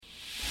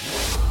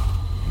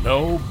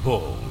No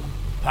Bull,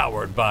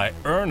 powered by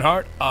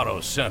Earnhardt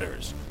Auto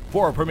Centers.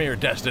 For a premier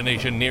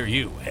destination near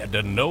you, head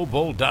to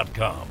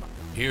nobull.com.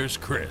 Here's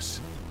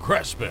Chris,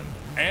 Crespin,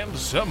 and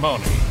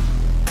Simone.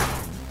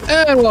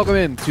 And welcome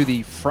in to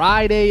the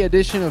Friday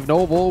edition of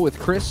No Bull with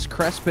Chris,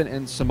 Crespin,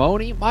 and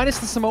Simone. Minus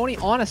the Simone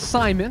on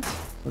assignment.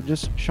 So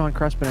just Sean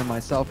Crespin and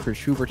myself, Chris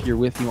Schubert, here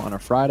with you on a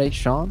Friday.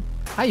 Sean,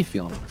 how you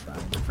feeling on a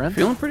Friday, my friend?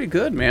 Feeling pretty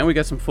good, man. We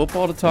got some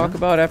football to talk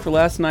about after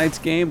last night's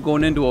game.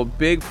 Going into a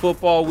big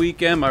football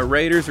weekend. My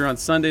Raiders are on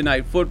Sunday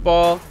Night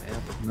Football.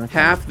 Yeah,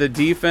 Half the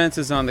defense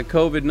is on the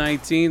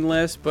COVID-19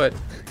 list, but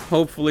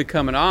hopefully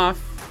coming off.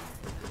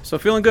 So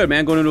feeling good,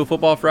 man. Going into a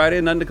football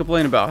Friday, nothing to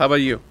complain about. How about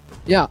you?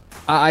 Yeah,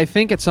 I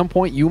think at some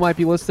point you might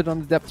be listed on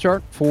the depth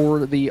chart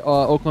for the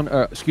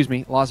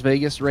Las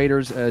Vegas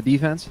Raiders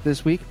defense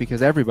this week,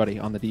 because everybody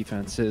on the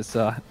defense is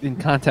in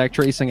contact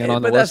tracing and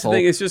on the list. But that's the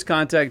thing; it's just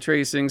contact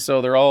tracing,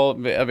 so they're all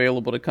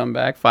available to come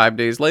back 5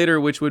 days later,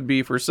 which would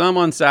be for some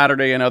on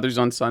Saturday and others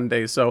on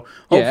Sunday. So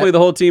hopefully the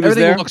whole team is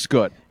there. Everything looks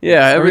good.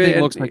 Yeah, everything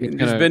looks like it's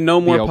there's been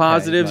no more okay,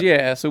 positives. but...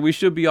 Yeah, so we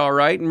should be all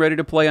right and ready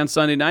to play on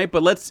Sunday night.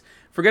 But let's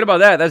forget about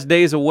that. That's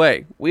days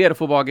away. We had a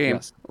football game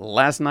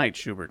last night,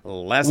 Schubert.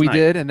 We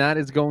did, and that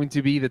is going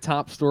to be the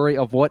top story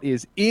of what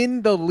is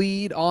in the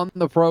lead on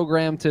the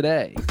program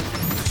today.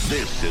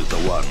 This is the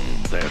one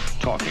they're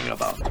talking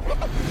about.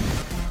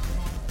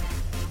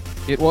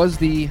 It was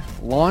the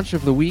launch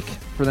of the week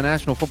for the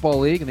National Football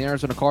League, and the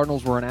Arizona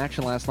Cardinals were in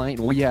action last night,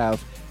 and we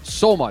have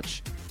so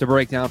much to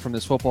break down from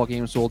this football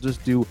game, so we'll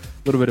just do a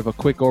little bit of a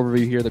quick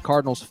overview here. The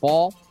Cardinals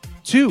fall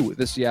to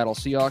the Seattle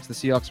Seahawks. The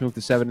Seahawks move to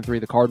 7-3.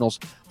 The Cardinals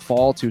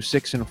fall to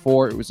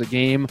 6-4. It was a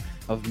game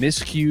of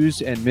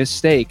miscues and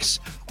mistakes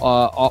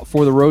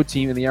for the road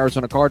team, and the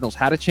Arizona Cardinals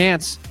had a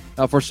chance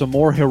for some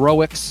more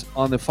heroics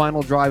on the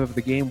final drive of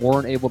the game.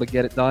 Weren't able to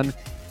get it done.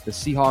 The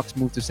Seahawks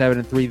moved to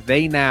 7-3.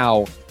 They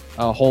now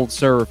hold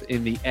serve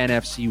in the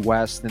NFC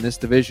West. In this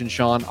division,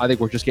 Sean, I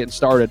think we're just getting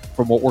started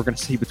from what we're going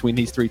to see between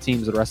these three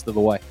teams the rest of the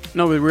way.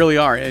 No, we really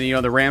are.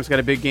 And, the Rams got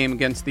a big game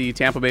against the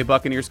Tampa Bay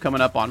Buccaneers coming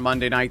up on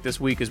Monday night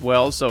this week as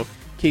well. So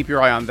keep your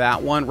eye on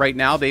that one. Right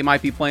now, they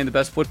might be playing the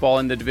best football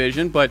in the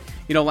division. But,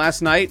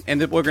 last night,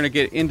 and we're going to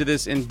get into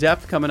this in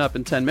depth coming up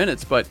in 10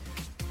 minutes. But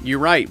you're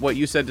right. What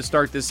you said to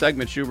start this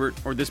segment, Schubert,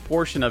 or this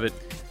portion of it,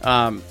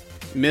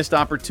 missed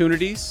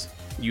opportunities.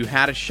 You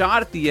had a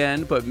shot at the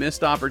end, but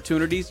missed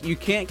opportunities. You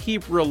can't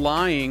keep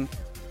relying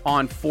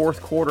on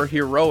fourth quarter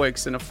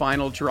heroics in a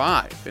final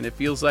drive. And it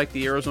feels like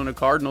the Arizona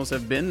Cardinals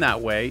have been that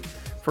way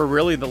for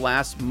really the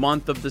last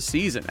month of the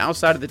season,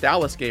 outside of the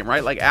Dallas game,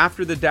 right? Like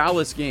after the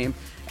Dallas game,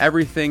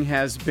 everything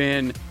has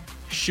been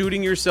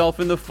shooting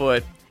yourself in the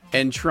foot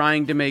and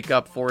trying to make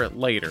up for it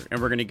later.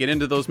 And we're going to get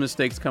into those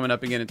mistakes coming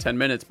up again in 10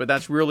 minutes. But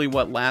that's really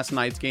what last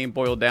night's game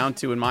boiled down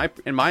to, in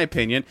my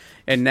opinion.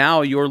 And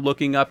now you're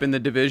looking up in the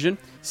division.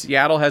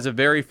 Seattle has a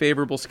very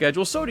favorable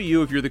schedule. So do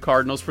you if you're the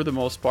Cardinals for the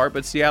most part.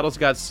 But Seattle's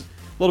got a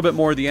little bit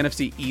more of the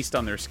NFC East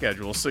on their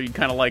schedule. So you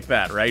kind of like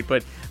that, right?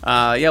 But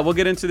we'll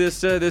get into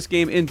this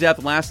game in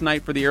depth. Last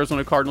night for the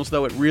Arizona Cardinals,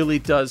 though, it really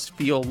does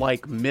feel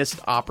like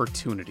missed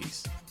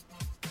opportunities.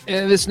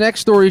 And this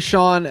next story,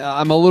 Sean,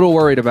 I'm a little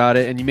worried about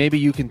it, and maybe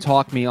you can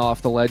talk me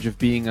off the ledge of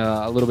being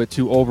a little bit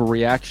too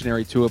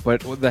overreactionary to it,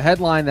 but the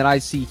headline that I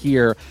see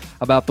here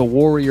about the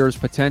Warriors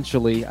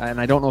potentially,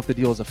 and I don't know if the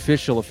deal is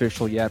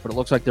official yet, but it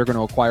looks like they're going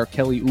to acquire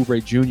Kelly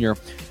Oubre Jr.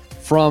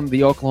 from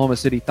the Oklahoma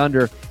City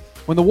Thunder.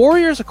 When the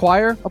Warriors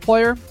acquire a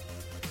player,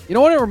 you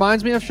know what it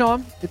reminds me of,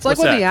 Sean? It's like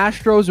when the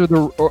Astros or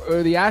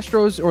the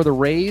Astros or the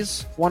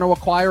Rays want to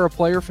acquire a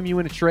player from you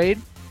in a trade.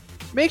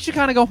 It makes you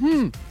kind of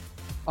go,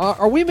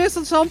 are we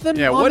missing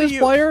something on this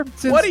player?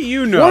 What do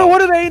you know? What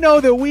do they know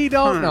that we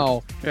don't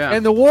know? Yeah.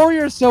 And the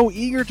Warriors so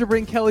eager to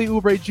bring Kelly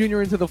Oubre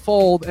Jr. into the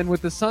fold, and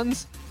with the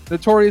Suns'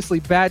 notoriously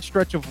bad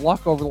stretch of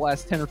luck over the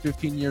last 10 or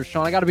 15 years,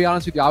 Sean, I got to be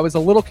honest with you, I was a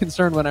little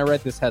concerned when I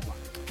read this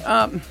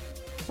headline.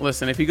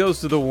 Listen, if he goes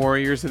to the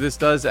Warriors, if this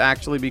does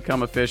actually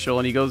become official,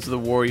 and he goes to the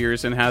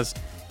Warriors and has,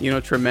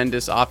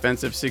 tremendous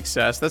offensive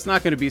success, that's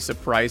not going to be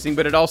surprising,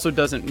 but it also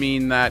doesn't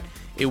mean that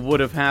it would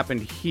have happened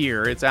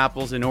here. It's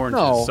apples and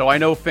oranges. No. So I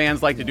know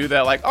fans like to do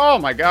that, like, oh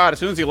my God, as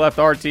soon as he left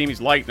our team,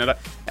 he's lighting it up.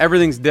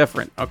 Everything's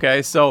different,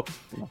 okay? So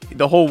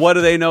the whole what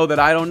do they know that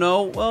I don't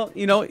know? Well,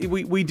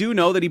 we do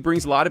know that he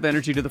brings a lot of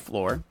energy to the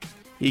floor.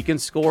 He can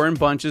score in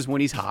bunches when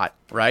he's hot,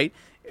 right?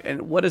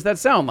 And what does that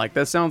sound like?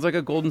 That sounds like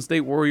a Golden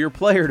State Warrior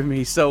player to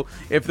me. So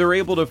if they're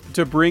able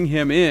to bring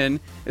him in,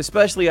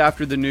 especially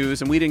after the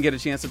news, and we didn't get a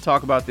chance to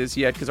talk about this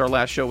yet because our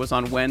last show was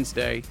on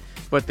Wednesday,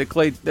 but the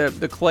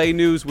Clay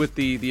news with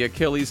the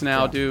Achilles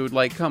now, dude,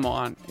 like, come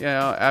on.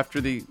 Yeah,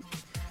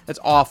 that's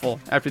awful.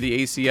 After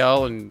the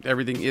ACL and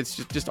everything, it's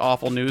just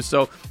awful news.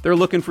 So they're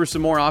looking for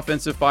some more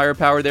offensive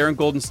firepower there in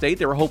Golden State.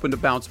 They were hoping to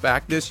bounce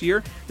back this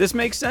year. This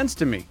makes sense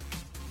to me.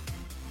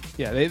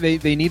 Yeah,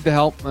 they need the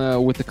help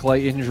with the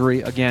Clay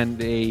injury. Again,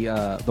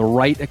 the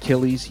right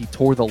Achilles. He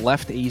tore the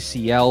left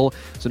ACL,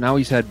 so now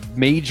he's had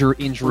major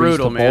injuries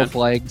to both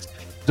legs.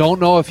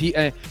 Don't know if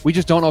we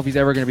just don't know if he's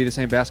ever going to be the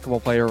same basketball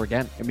player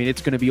again. I mean,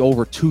 it's going to be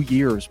over 2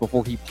 years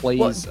before he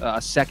plays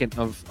a second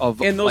of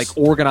like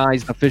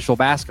organized official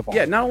basketball.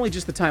 Yeah, not only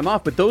just the time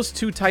off, but those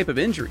two type of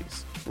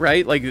injuries,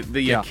 right? Like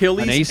the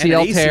Achilles, an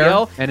ACL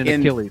tear and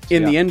an Achilles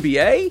in the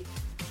NBA.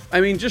 I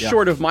mean, just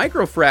short of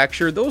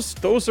microfracture,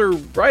 those are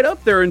right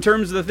up there in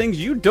terms of the things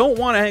you don't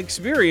want to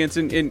experience.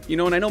 And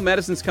I know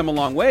medicine's come a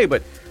long way,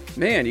 but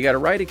man, you got a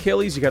right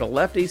Achilles, you got a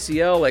left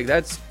ACL, like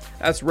that's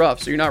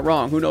rough. So you're not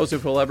wrong. Who knows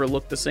if he'll ever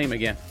look the same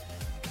again?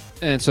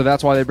 And so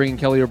that's why they bring in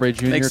Kelly Oubre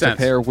Jr. to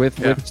pair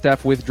with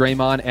Steph, with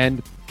Draymond,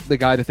 and the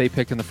guy that they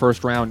picked in the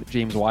first round,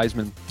 James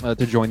Wiseman,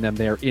 to join them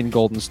there in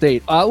Golden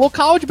State. A little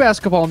college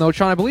basketball note,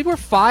 Sean. I believe we're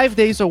 5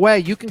 days away.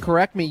 You can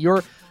correct me.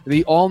 You're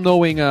the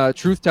all-knowing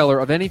truth teller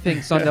of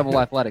anything Sun Devil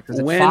Athletics. Is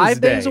it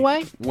 5 days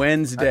away?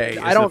 Wednesday.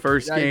 Is the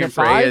first game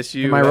for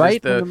ASU. Am I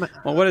right?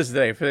 What is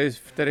today?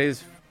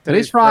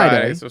 Today's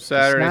Friday. So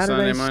Saturday,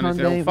 Sunday,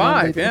 Monday,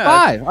 5. Yeah,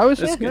 5. I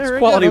was it's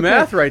quality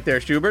math right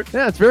there, Schubert.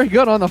 Yeah, it's very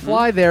good on the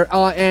fly there.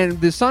 And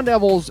the Sun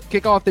Devils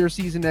kick off their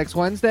season next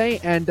Wednesday,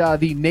 and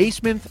the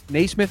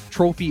Naismith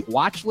Trophy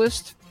watch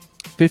list.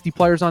 50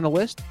 players on the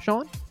list,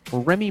 Sean.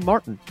 Remy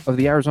Martin of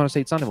the Arizona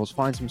State Sun Devils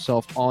finds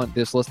himself on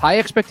this list. High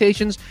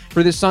expectations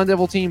for this Sun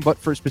Devil team, but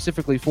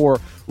specifically for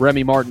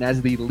Remy Martin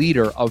as the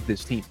leader of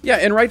this team. Yeah,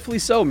 and rightfully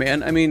so,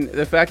 man. I mean,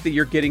 the fact that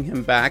you're getting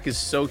him back is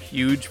so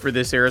huge for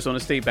this Arizona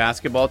State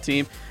basketball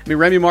team. I mean,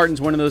 Remy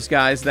Martin's one of those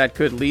guys that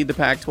could lead the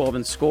Pac-12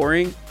 in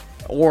scoring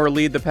or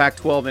lead the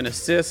Pac-12 in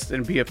assists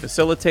and be a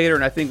facilitator.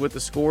 And I think with the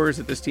scores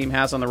that this team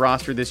has on the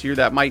roster this year,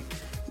 that might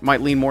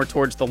lean more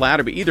towards the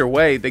latter. But either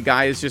way, the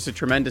guy is just a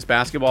tremendous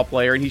basketball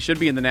player, and he should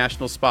be in the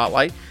national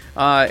spotlight.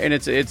 And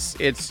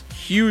it's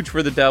huge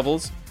for the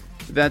Devils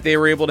that they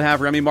were able to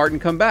have Remy Martin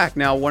come back.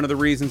 Now, one of the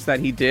reasons that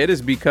he did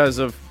is because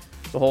of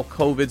the whole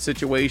COVID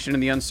situation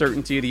and the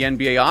uncertainty of the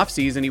NBA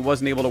offseason. He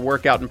wasn't able to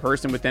work out in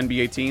person with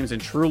NBA teams and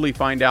truly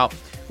find out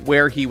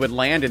where he would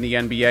land in the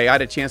NBA. I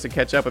had a chance to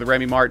catch up with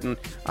Remy Martin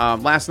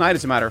last night,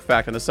 as a matter of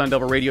fact, on the Sun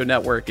Devil Radio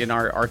Network in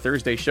our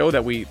Thursday show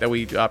that we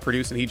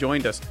produced, and he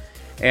joined us.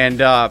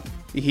 And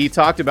he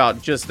talked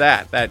about just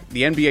that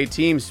the NBA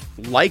teams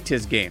liked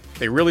his game.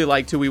 They really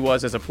liked who he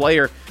was as a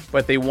player,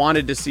 but they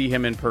wanted to see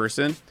him in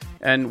person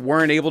and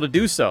weren't able to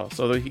do so.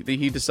 So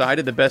he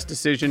decided the best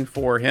decision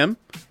for him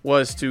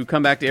was to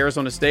come back to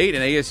Arizona State,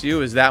 and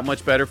ASU is that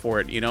much better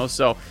for it,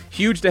 So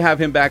huge to have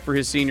him back for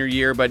his senior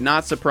year, but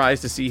not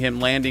surprised to see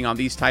him landing on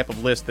these type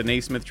of lists, the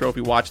Naismith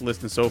Trophy watch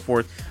list and so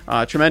forth.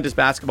 Tremendous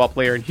basketball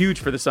player, and huge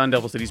for the Sun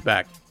Devils that he's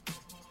back.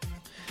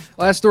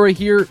 Last story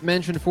here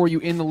mentioned for you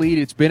in the lead.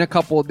 It's been a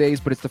couple of days,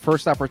 but it's the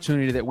first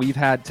opportunity that we've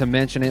had to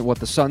mention it, what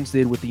the Suns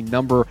did with the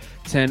number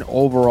 10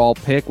 overall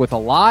pick with a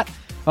lot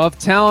of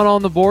talent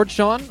on the board,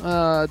 Sean.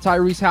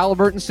 Tyrese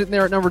Halliburton sitting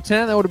there at number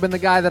 10. That would have been the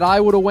guy that I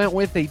would have went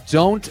with. They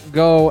don't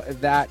go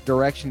that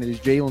direction. It is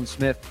Jalen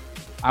Smith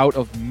out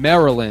of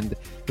Maryland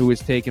who is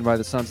taken by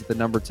the Suns at the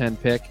number 10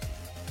 pick.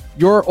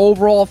 Your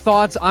overall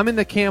thoughts? I'm in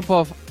the camp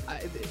of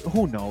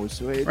who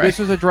knows? Right. This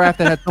was a draft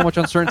that had so much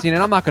uncertainty,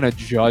 and I'm not going to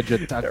judge a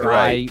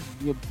guy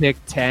pick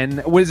 10.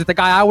 What is it, the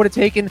guy I would have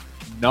taken?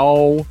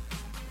 No.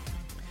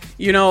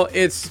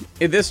 It's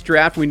in this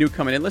draft we knew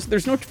coming in. Listen,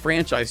 there's no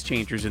franchise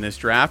changers in this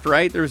draft,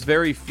 right? There's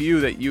very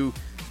few that you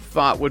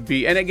thought would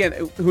be, and again,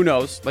 who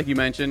knows? Like you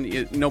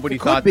mentioned, nobody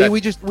thought that.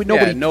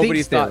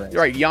 Nobody thought.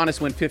 Right,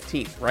 Giannis went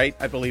 15th, right?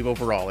 I believe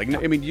overall.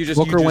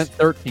 Booker went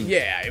 13th.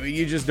 Yeah,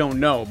 you just don't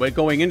know. But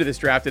going into this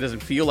draft, it doesn't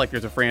feel like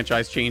there's a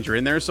franchise changer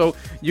in there. So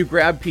you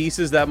grab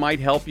pieces that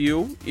might help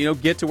you,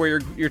 get to where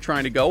you're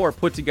trying to go, or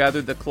put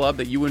together the club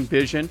that you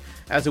envision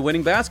as a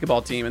winning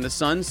basketball team. And the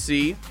Suns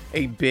see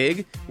a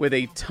big with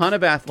a ton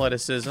of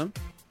athleticism,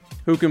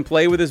 who can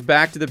play with his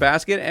back to the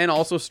basket and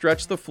also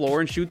stretch the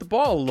floor and shoot the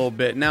ball a little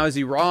bit. Now, is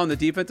he raw on the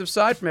defensive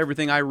side? From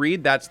everything I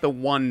read, that's the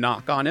one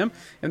knock on him,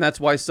 and that's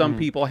why some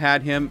people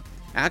had him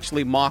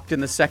actually mocked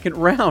in the second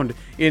round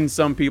in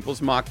some people's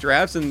mock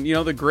drafts. And,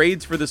 the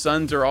grades for the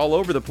Suns are all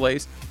over the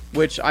place,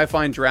 which I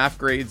find draft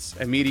grades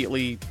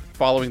immediately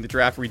following the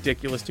draft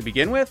ridiculous to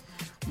begin with.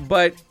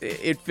 But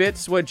it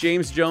fits what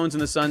James Jones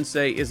and the Suns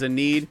say is a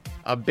need,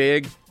 a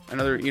big,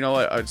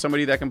 another,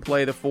 somebody that can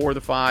play the 4,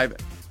 the 5,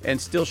 and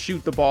still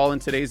shoot the ball in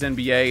today's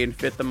NBA and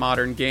fit the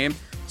modern game.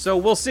 So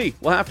we'll see.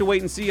 We'll have to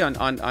wait and see on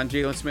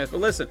Jalen Smith. But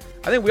listen,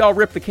 I think we all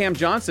ripped the Cam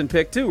Johnson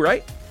pick too,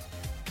 right?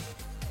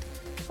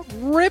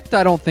 Ripped,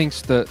 I don't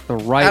think's the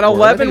right At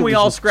 11, we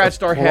all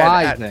scratched our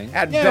head.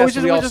 At best,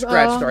 we all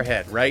scratched our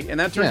head, right? And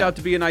that turned out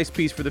to be a nice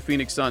piece for the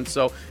Phoenix Suns.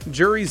 So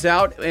jury's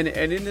out. And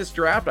in this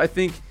draft, I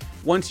think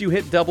once you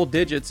hit double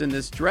digits in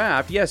this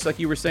draft, yes, like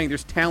you were saying,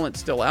 there's talent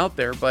still out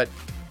there, but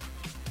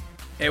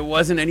it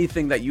wasn't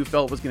anything that you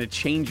felt was going to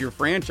change your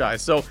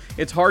franchise. So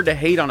it's hard to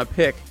hate on a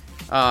pick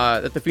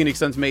that the Phoenix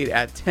Suns made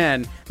at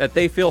 10 that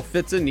they feel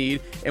fits a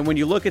need. And when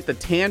you look at the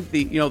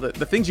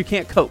things you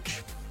can't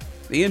coach,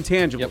 the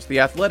intangibles, the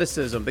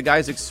athleticism, the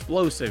guy's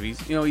explosive.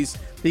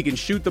 He can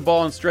shoot the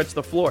ball and stretch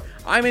the floor.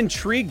 I'm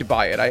intrigued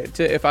by it.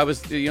 If I was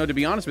to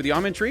be honest with you,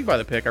 I'm intrigued by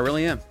the pick. I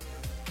really am.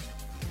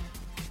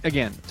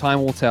 Again,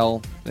 time will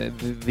tell.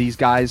 These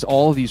guys,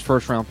 all of these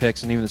first-round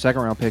picks and even the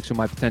second-round picks who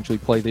might potentially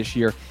play this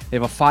year, they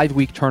have a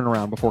 5-week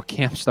turnaround before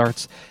camp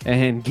starts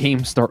and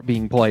games start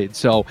being played.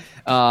 So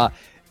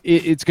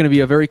it's going to be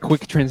a very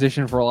quick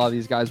transition for a lot of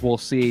these guys. We'll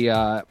see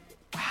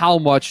how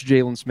much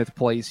Jalen Smith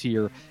plays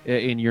here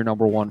in year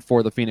number 1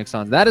 for the Phoenix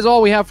Suns. That is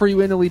all we have for you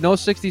in the lead. No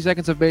 60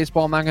 seconds of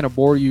baseball. I'm not going to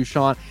bore you,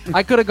 Sean.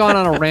 I could have gone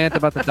on a rant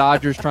about the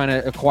Dodgers trying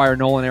to acquire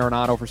Nolan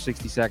Arenado for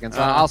 60 seconds.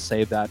 I'll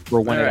save that for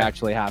when it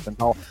actually happens.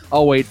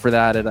 I'll wait for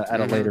that at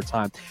a later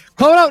time.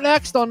 Coming up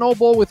next on No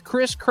Bull with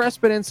Chris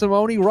Crespin and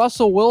Simone,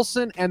 Russell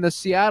Wilson and the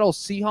Seattle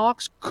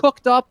Seahawks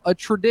cooked up a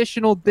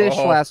traditional dish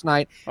last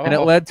night, and it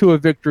led to a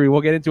victory.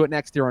 We'll get into it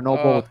next year on No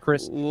Bull with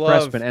Chris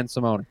Crespin and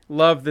Simone.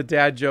 Love the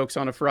dad jokes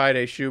on a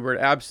Friday, Schubert.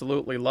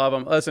 Absolutely love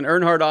them. Listen,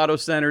 Earnhardt Auto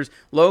Centers,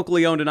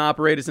 locally owned and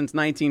operated since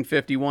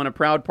 1951, a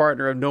proud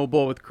partner of No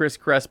Bull with Chris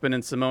Crespin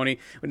and Simone.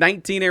 With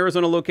 19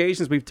 Arizona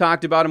locations, we've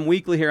talked about them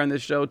weekly here on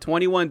this show.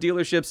 21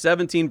 dealerships,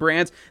 17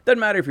 brands. Doesn't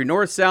matter if you're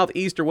north, south,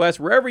 east, or west,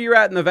 wherever you're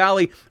at in the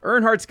valley,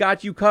 Earnhardt's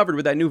got you covered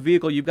with that new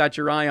vehicle you've got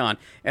your eye on.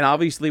 And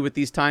obviously with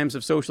these times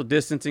of social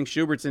distancing,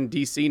 Schubert's in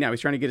D.C. now. He's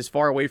trying to get as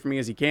far away from me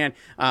as he can.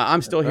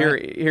 I'm still here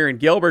in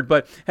Gilbert,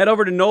 but head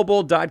over to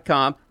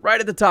nobull.com. Right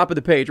at the top of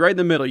the page, right in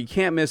the middle. You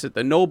can't miss it.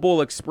 The No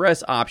Bull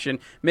Express option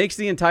makes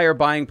the entire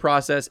buying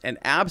process an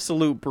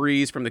absolute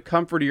breeze from the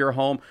comfort of your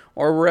home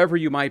or wherever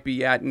you might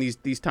be at in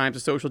these times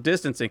of social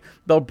distancing.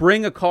 They'll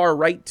bring a car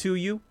right to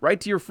you, right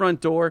to your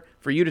front door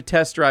for you to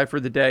test drive for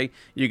the day.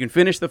 You can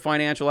finish the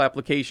financial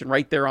application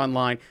right there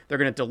online. They're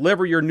going to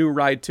deliver your new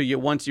ride to you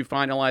once you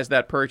finalize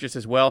that purchase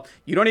as well.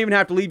 You don't even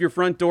have to leave your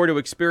front door to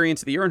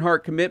experience the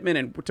Earnhardt commitment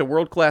and to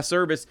world-class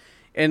service.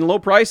 And low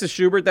prices,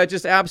 Schubert, that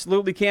just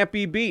absolutely can't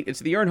be beat. It's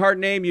the Earnhardt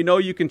name you know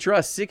you can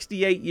trust.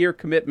 68-year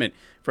commitment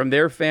from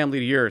their family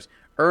to yours.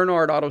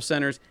 Earnhardt Auto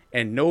Centers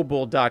and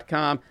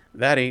nobull.com.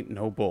 That ain't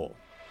no bull.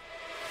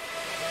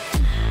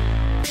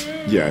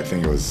 Yeah, I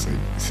think it was like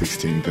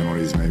 16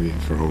 penalties maybe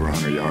for over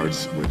 100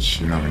 yards,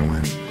 which you're not going to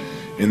win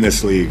in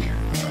this league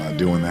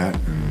doing that,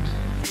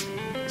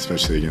 and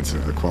especially against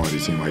a quality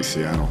team like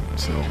Seattle.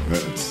 So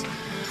it's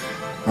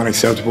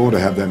unacceptable to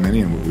have that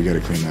many, and we got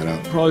to clean that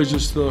up. Probably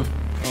just the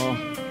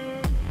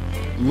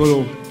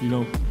little,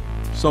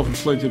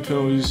 self-inflicted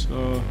penalties.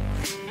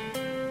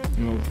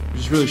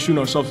 Just really shooting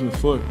ourselves in the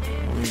foot.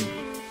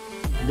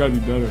 We got to be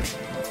better.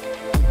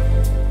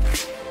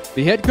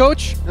 The head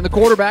coach and the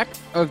quarterback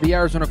of the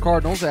Arizona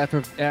Cardinals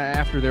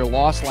after their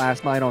loss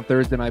last night on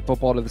Thursday Night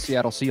Football to the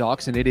Seattle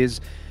Seahawks, and it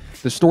is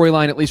the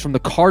storyline, at least from the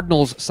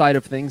Cardinals side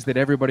of things, that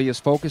everybody is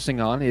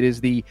focusing on. It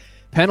is the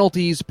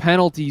penalties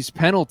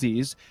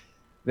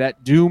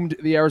that doomed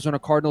the Arizona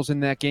Cardinals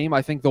in that game.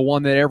 I think the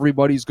one that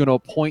everybody's going to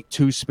point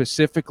to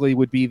specifically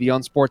would be the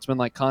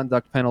unsportsmanlike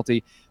conduct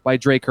penalty by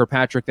Dre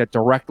Kirkpatrick that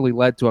directly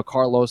led to a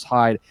Carlos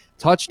Hyde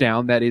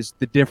touchdown. That is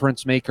the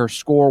difference maker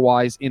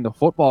score-wise in the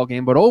football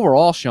game. But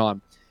overall, Sean,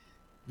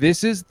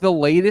 this is the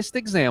latest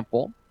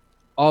example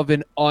of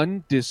an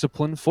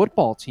undisciplined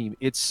football team.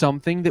 It's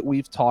something that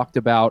we've talked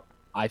about.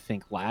 I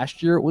think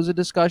last year it was a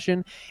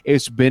discussion.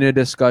 It's been a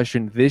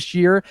discussion this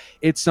year.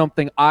 It's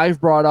something I've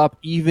brought up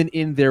even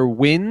in their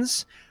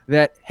wins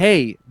that,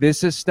 hey,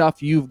 this is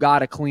stuff you've got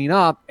to clean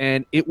up.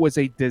 And it was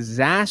a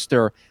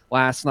disaster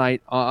last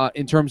night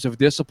in terms of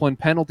discipline,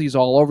 penalties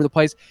all over the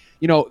place.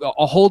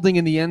 A holding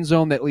in the end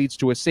zone that leads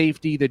to a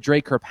safety, the Dre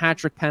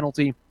Kirkpatrick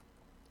penalty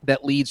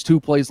that leads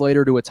 2 plays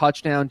later to a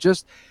touchdown.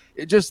 Just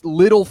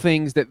little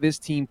things that this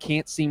team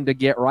can't seem to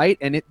get right,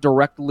 and it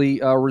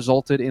directly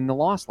resulted in the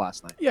loss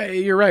last night. Yeah,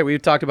 you're right.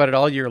 We've talked about it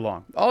all year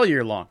long.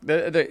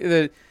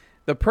 The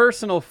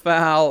personal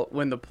foul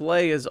when the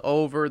play is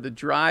over, the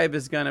drive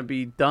is going to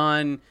be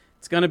done.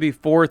 It's going to be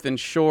 4th and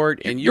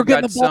short, and you're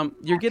getting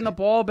the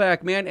ball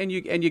back, man, and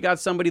you got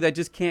somebody that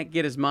just can't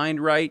get his mind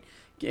right.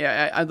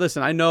 Yeah,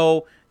 listen, I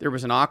know there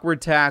was an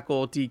awkward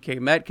tackle. DK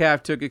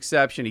Metcalf took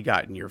exception. He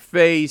got in your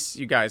face.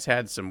 You guys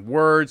had some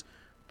words.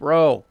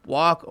 Bro,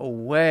 walk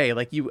away.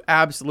 Like, you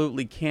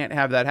absolutely can't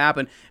have that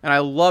happen. And I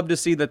love to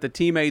see that the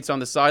teammates on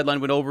the sideline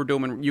went over to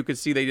him, and you could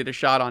see they did a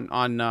shot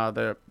on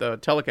the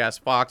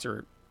telecast, Fox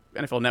or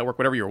NFL Network,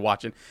 whatever you were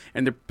watching.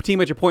 And the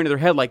teammates are pointing to their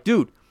head like,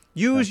 dude,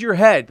 use your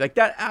head. Like,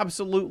 that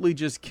absolutely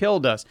just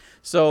killed us.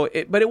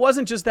 But it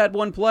wasn't just that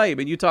one play. I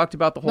mean, you talked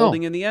about the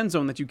holding in the end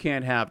zone that you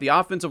can't have. The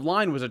offensive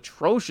line was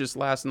atrocious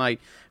last night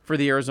for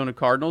the Arizona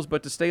Cardinals.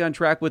 But to stay on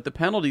track with the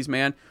penalties,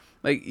 man,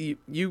 like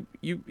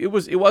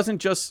it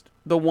wasn't just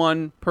the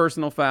one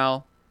personal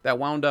foul that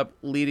wound up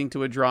leading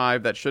to a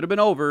drive that should have been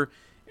over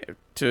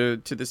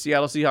to the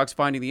Seattle Seahawks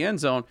finding the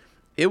end zone.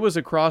 It was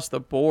across the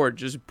board,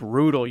 just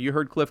brutal. You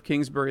heard Cliff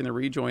Kingsbury in the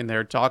rejoin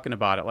there talking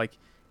about it. Like,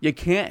 you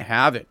can't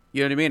have it.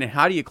 You know what I mean? And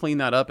how do you clean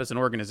that up as an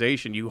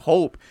organization? You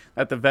hope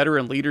that the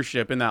veteran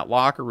leadership in that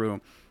locker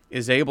room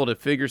is able to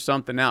figure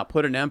something out,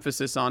 put an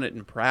emphasis on it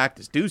in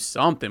practice, do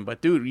something.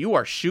 But, dude, you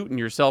are shooting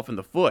yourself in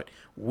the foot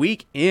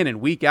week in and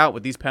week out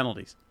with these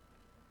penalties.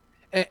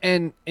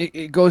 And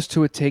it goes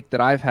to a take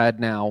that I've had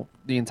now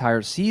the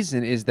entire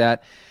season, is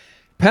that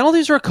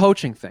Penalties are a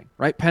coaching thing,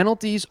 right?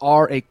 Penalties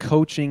are a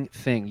coaching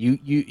thing.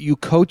 You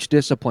coach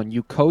discipline.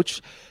 You coach,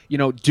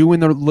 doing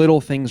the little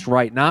things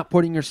right, not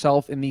putting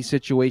yourself in these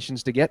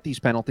situations to get these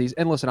penalties.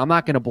 And listen, I'm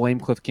not going to blame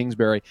Cliff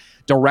Kingsbury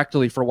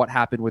directly for what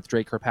happened with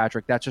Drake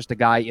Kirkpatrick. That's just a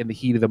guy in the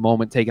heat of the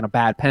moment taking a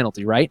bad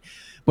penalty, right?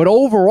 But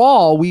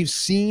overall, we've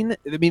seen,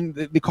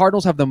 the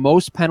Cardinals have the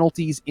most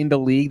penalties in the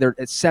league. They're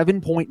at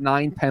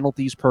 7.9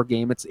 penalties per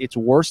game. It's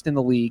worst in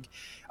the league.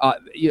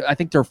 I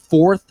think they're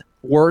fourth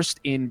worst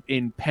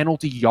in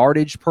penalty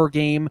yardage per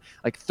game,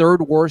 like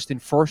third worst in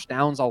first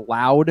downs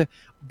allowed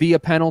via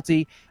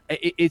penalty.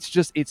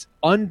 It's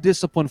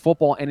undisciplined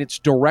football, and it's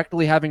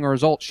directly having a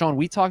result. Sean,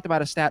 we talked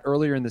about a stat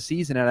earlier in the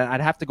season, and I'd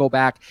have to go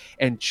back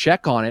and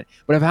check on it,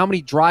 but of how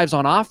many drives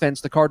on offense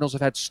the Cardinals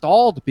have had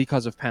stalled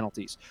because of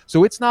penalties.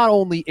 So it's not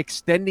only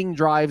extending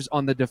drives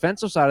on the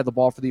defensive side of the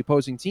ball for the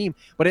opposing team,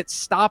 but it's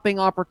stopping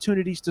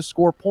opportunities to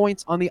score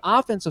points on the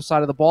offensive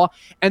side of the ball.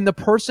 And the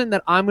person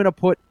that I'm going to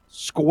put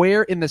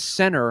square in the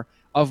center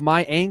of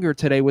my anger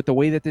today with the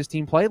way that this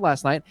team played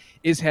last night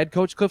is head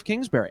coach Cliff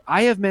Kingsbury.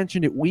 I have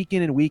mentioned it week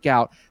in and week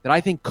out that I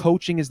think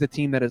coaching is the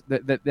team that is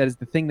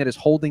the thing that is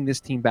holding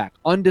this team back.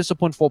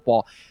 Undisciplined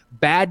football,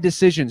 bad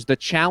decisions, the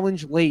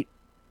challenge late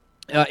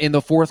in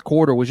the fourth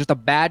quarter was just a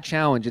bad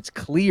challenge. It's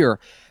clear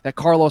that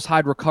Carlos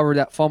Hyde recovered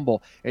that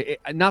fumble.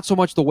 Not so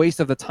much the waste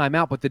of the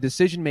timeout, but the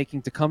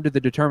decision-making to come to the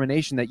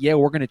determination that,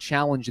 we're going to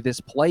challenge this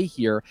play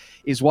here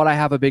is what I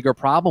have a bigger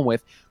problem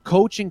with.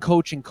 Coaching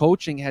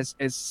has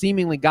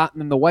seemingly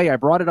gotten in the way. I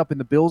brought it up in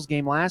the Bills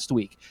game last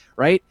week,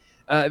 right?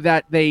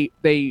 That they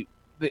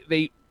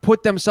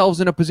put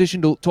themselves in a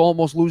position to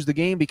almost lose the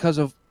game because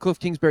of Cliff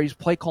Kingsbury's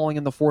play calling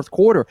in the fourth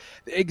quarter.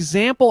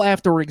 Example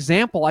after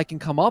example I can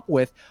come up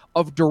with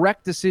of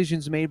direct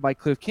decisions made by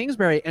Cliff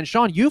Kingsbury. And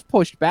Sean, you've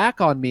pushed back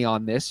on me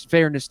on this,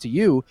 fairness to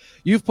you.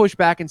 You've pushed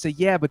back and say,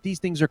 but these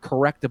things are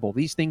correctable.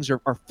 These things are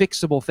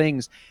fixable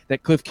things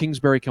that Cliff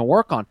Kingsbury can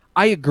work on.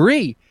 I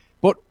agree.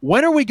 But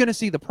when are we going to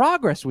see the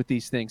progress with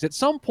these things? At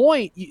some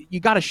point, you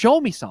got to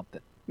show me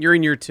something. You're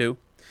in year two.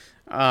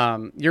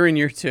 You're in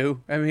year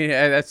two. I mean,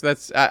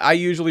 I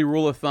usually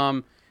rule of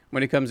thumb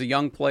when it comes to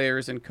young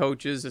players and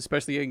coaches,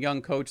 especially a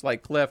young coach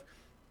like Cliff,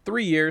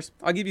 3 years.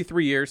 I'll give you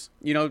 3 years.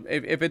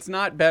 If it's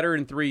not better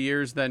in 3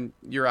 years, then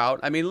you're out.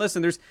 I mean,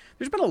 listen, there's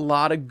been a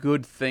lot of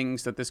good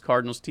things that this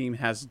Cardinals team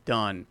has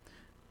done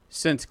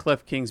since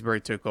Cliff Kingsbury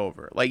took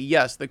over. Like,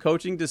 yes, the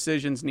coaching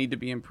decisions need to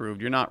be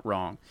improved. You're not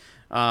wrong.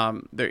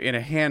 They're in a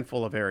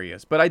handful of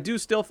areas, but I do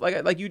still,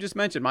 like you just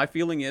mentioned, my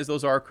feeling is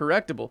those are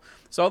correctable.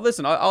 So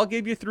listen, I'll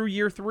give you through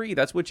year 3.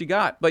 That's what you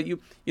got. But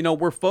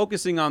we're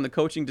focusing on the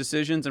coaching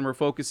decisions, and we're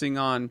focusing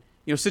on,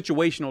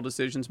 situational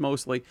decisions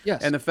mostly.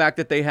 Yes. And the fact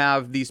that they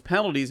have these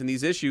penalties and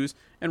these issues,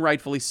 and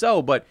rightfully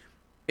so. But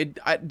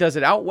does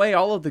it outweigh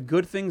all of the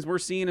good things we're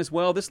seeing as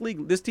well? This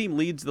team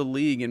leads the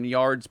league in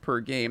yards per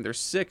game. They're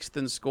 6th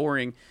in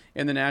scoring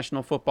in the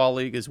National Football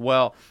League as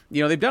well.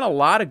 They've done a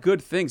lot of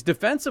good things.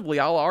 Defensively,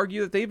 I'll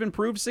argue that they've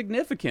improved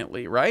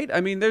significantly, right? I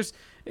mean,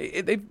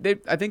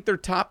 I think they're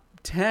top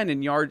 10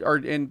 in yard or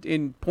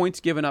in points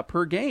given up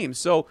per game.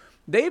 So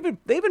they've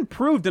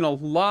improved in a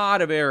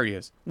lot of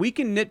areas. We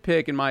can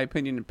nitpick, in my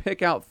opinion, and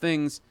pick out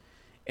things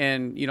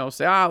and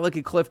say, look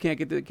at Cliff can't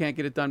get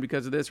it done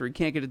because of this, or he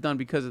can't get it done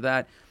because of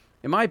that.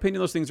 In my opinion,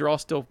 those things are all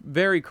still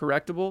very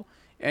correctable,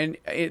 and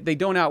they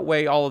don't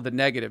outweigh all of the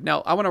negative.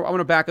 Now, I want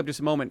to back up just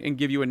a moment and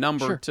give you a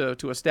number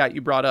to a stat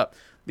you brought up.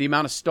 The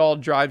amount of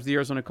stalled drives the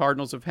Arizona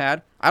Cardinals have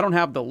had. I don't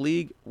have the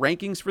league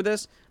rankings for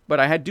this, but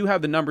I do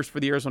have the numbers for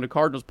the Arizona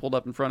Cardinals pulled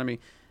up in front of me.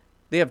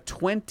 They have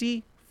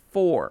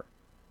 24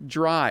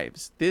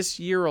 drives this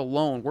year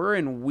alone. We're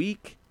in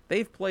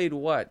they've played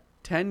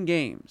 10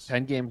 games?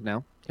 10 games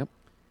now. Yep.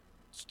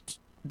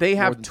 They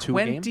have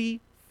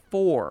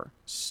 24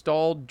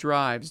 stalled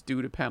drives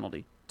due to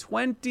penalty.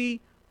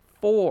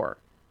 24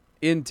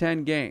 in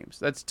 10 games.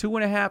 That's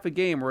 2.5 a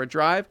game or a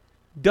drive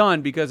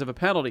done because of a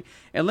penalty.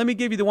 And let me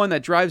give you the one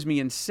that drives me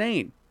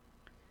insane.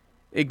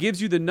 It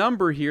gives you the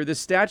number here, the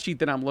stat sheet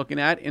that I'm looking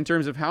at, in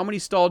terms of how many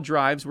stalled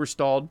drives were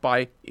stalled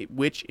by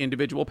which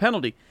individual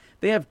penalty.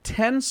 They have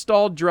 10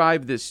 stalled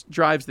drives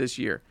this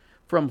year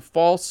from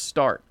false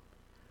start.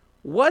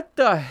 What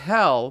the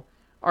hell?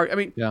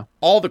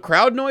 All the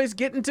crowd noise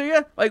getting to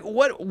you? Like,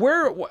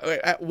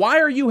 why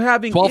are you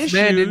having 12th issues? 12th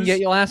man didn't get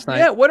you last night.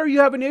 Yeah, what are you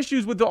having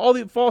issues with all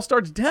the false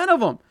starts? 10 of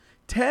them.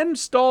 10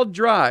 stalled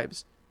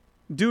drives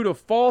due to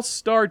false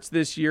starts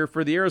this year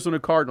for the Arizona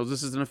Cardinals.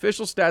 This is an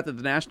official stat that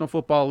the National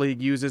Football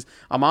League uses.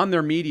 I'm on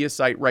their media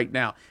site right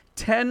now.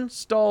 10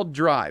 stalled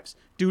drives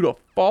due to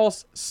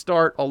false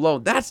start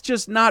alone. That's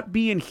just not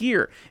being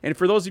here. And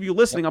for those of you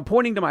listening, I'm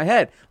pointing to my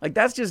head. Like,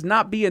 that's just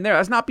not being there.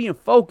 That's not being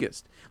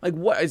focused. Like,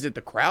 what is it?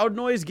 The crowd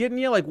noise getting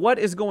you? Like, what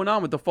is going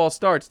on with the false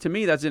starts? To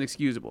me, that's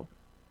inexcusable.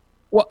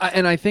 Well,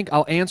 and I think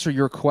I'll answer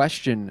your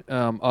question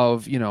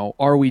of,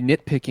 are we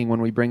nitpicking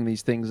when we bring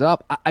these things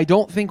up? I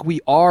don't think we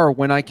are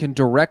when I can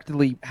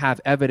directly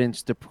have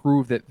evidence to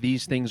prove that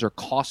these things are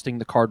costing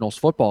the Cardinals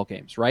football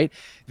games, right?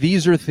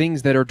 These are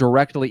things that are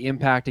directly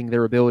impacting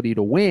their ability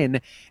to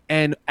win.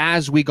 And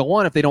as we go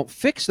on, if they don't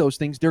fix those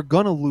things, they're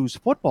going to lose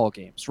football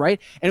games,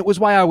 right? And it was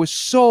why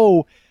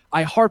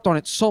I harped on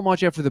it so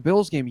much after the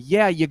Bills game.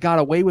 Yeah, you got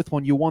away with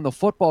one. You won the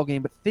football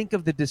game, but think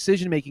of the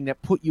decision-making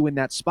that put you in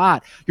that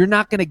spot. You're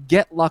not going to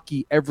get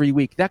lucky every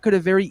week. That could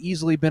have very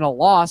easily been a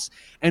loss,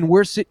 and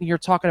we're sitting here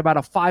talking about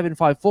a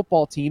 5-5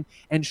 football team.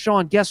 And,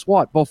 Sean, guess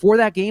what? Before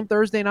that game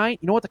Thursday night,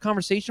 you know what the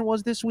conversation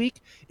was this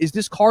week? Is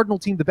this Cardinal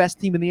team the best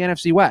team in the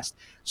NFC West?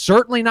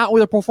 Certainly not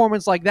with a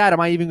performance like that am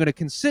I even going to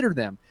consider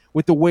them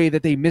with the way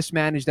that they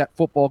mismanaged that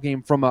football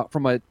game from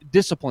a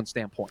discipline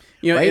standpoint.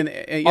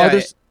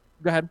 Right?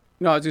 Go ahead.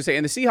 No, I was going to say,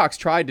 and the Seahawks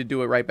tried to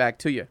do it right back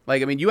to you.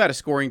 You had a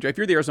scoring drive. If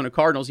you're the Arizona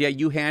Cardinals,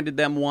 you handed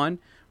them one,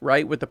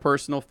 right, with the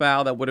personal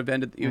foul that would have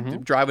ended, the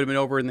drive would have been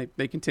over, and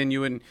they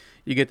continue, and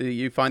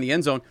you find the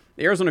end zone.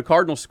 The Arizona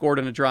Cardinals scored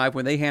on a drive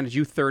when they handed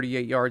you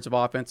 38 yards of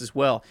offense as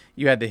well.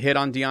 You had the hit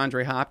on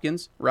DeAndre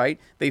Hopkins, right?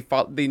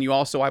 Then you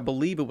also, I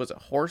believe it was a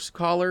horse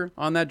collar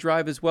on that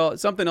drive as well.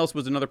 Something else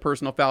was another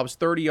personal foul. It was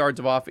 30 yards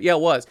of offense. Yeah,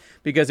 it was,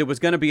 because it was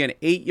going to be an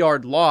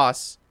 8-yard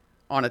loss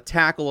on a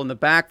tackle in the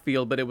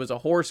backfield, but it was a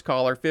horse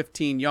collar,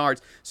 15 yards.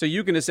 So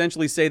you can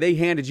essentially say they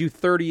handed you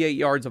 38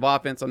 yards of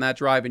offense on that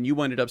drive, and you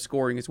ended up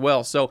scoring as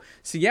well. So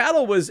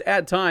Seattle was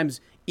at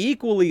times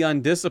equally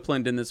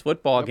undisciplined in this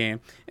football game.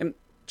 And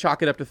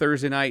chalk it up to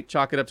Thursday night,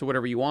 chalk it up to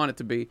whatever you want it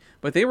to be.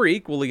 But they were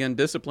equally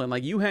undisciplined.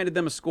 Like, you handed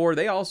them a score,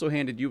 they also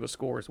handed you a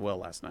score as well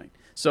last night.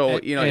 So,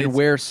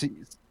 where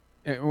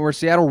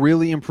Seattle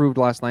really improved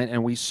last night,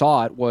 and we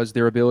saw it, was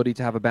their ability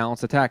to have a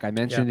balanced attack. I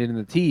mentioned it in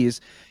the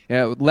tease.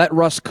 Let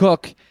Russ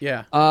cook.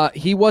 Yeah.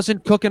 He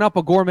wasn't cooking up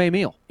a gourmet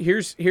meal.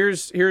 Here's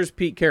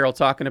Pete Carroll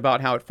talking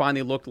about how it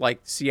finally looked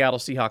like Seattle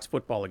Seahawks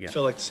football again.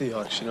 Felt like the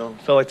Seahawks,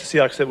 Felt like the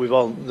Seahawks that we've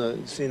all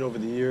seen over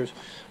the years.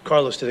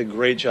 Carlos did a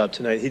great job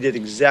tonight. He did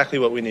exactly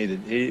what we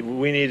needed.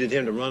 We needed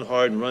him to run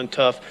hard and run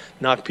tough,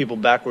 knock people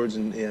backwards,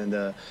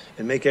 and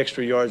make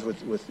extra yards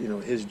with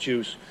his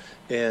juice.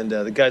 And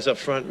the guys up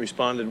front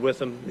responded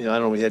with him. I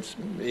don't know, we had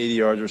 80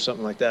 yards or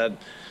something like that.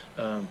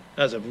 That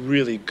was a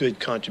really good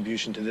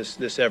contribution to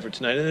this effort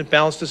tonight, and it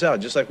balanced us out,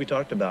 just like we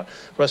talked about.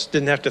 Russ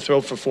didn't have to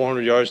throw for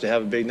 400 yards to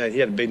have a big night. He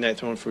had a big night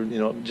throwing for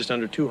just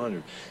under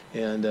 200,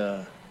 and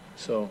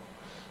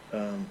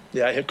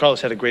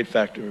Carlos had a great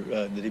factor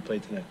that he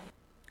played tonight.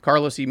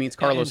 Carlos, he means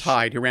Carlos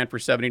Hyde, who ran for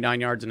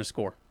 79 yards and a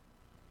score.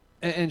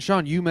 And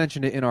Sean, you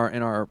mentioned it in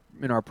our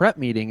prep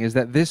meeting, is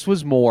that this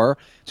was more,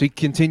 to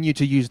continue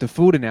to use the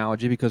food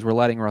analogy because we're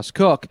letting Russ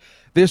cook,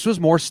 this was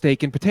more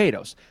steak and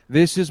potatoes.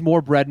 This is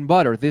more bread and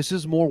butter. This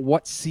is more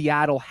what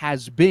Seattle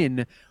has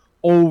been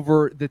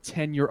over the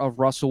tenure of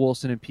Russell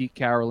Wilson and Pete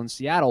Carroll in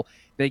Seattle.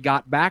 They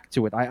got back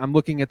to it. I'm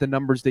looking at the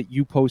numbers that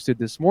you posted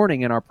this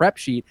morning in our prep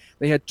sheet.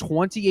 They had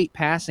 28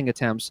 passing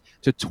attempts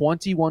to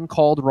 21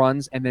 called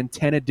runs, and then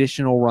 10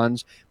 additional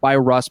runs by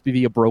Russ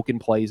via broken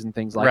plays and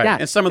things like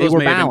that. And some of those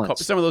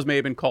may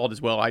have been called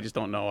as well. I just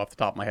don't know off the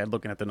top of my head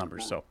looking at the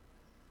numbers. So,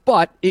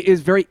 but it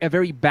is a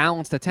very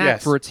balanced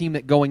attack for a team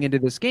that going into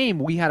this game,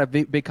 we had a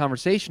big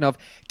conversation of,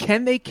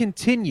 can they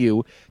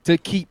continue to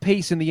keep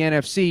pace in the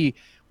NFC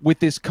with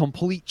this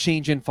complete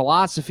change in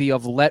philosophy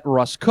of let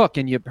Russ cook?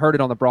 And you've heard it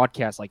on the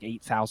broadcast like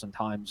 8,000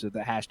 times, the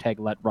hashtag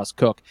let Russ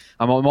cook.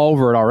 I'm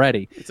over it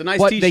already. It's a nice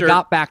but T-shirt. They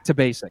got back to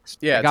basics.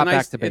 Yeah,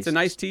 it's a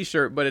nice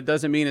T-shirt, but it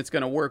doesn't mean it's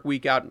going to work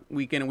week in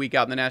and week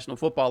out in the National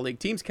Football League.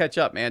 Teams catch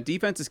up, man.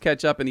 Defenses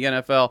catch up in the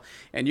NFL,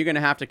 and you're going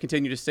to have to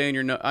continue to stay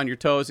on your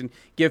toes and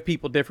give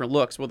people different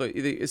looks. Well,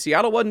 the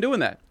Seattle wasn't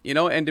doing that,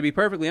 and to be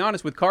perfectly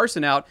honest, with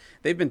Carson out,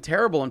 they've been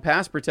terrible in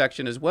pass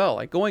protection as well.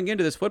 Like, going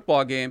into this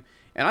football game,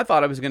 and I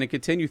thought it was going to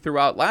continue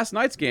throughout last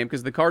night's game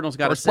because the Cardinals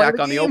got a sack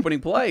on the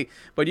opening play.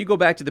 But you go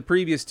back to the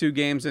previous two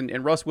games,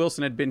 and Russ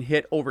Wilson had been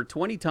hit over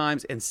 20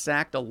 times and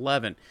sacked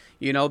 11.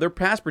 Their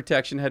pass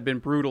protection had been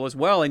brutal as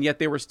well, and yet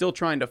they were still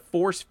trying to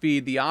force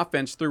feed the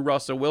offense through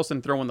Russell Wilson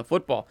throwing the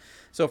football.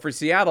 So for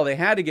Seattle, they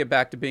had to get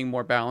back to being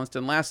more balanced.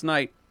 And last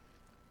night,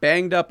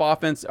 banged up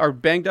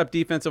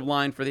defensive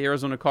line for the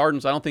Arizona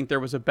Cardinals. I don't think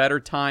there was a better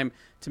time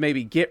to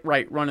maybe get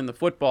right running the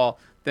football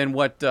than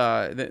what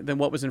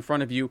was in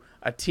front of you,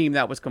 a team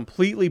that was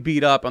completely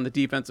beat up on the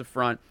defensive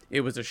front. It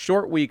was a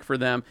short week for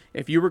them.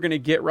 If you were going to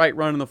get right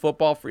running the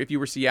football, if you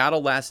were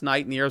Seattle last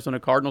night and the Arizona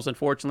Cardinals,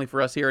 unfortunately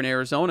for us here in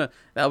Arizona,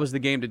 that was the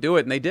game to do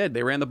it, and they did.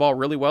 They ran the ball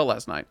really well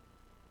last night.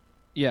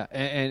 Yeah,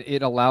 and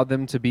it allowed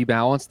them to be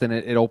balanced, and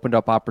it opened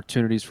up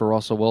opportunities for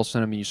Russell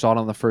Wilson. I mean, you saw it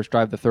on the first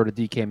drive, the third of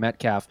DK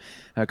Metcalf,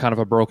 kind of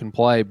a broken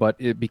play, but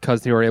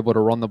because they were able to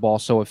run the ball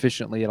so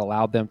efficiently, it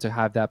allowed them to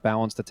have that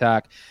balanced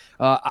attack.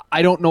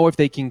 I don't know if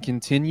they can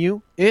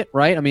continue it,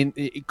 right? I mean,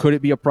 could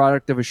it be a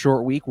product of a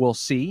short week? We'll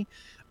see.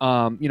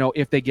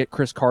 If they get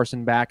Chris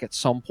Carson back at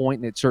some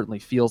point, and it certainly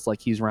feels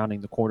like he's rounding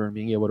the corner and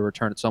being able to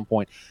return at some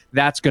point,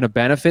 that's going to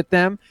benefit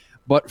them.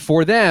 But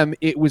for them,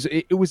 it was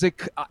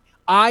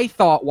I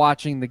thought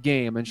watching the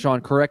game, and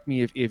Sean, correct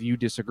me if you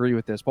disagree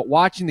with this, but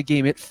watching the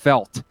game, it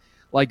felt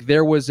like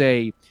there was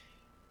a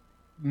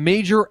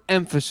major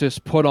emphasis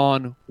put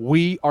on,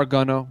 we are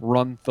going to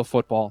run the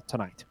football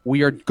tonight.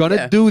 We are going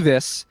to do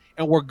this,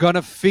 and we're going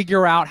to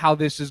figure out how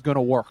this is going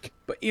to work.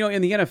 But,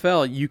 in the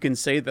NFL, you can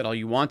say that all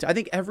you want to. I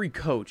think every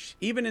coach,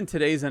 even in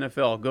today's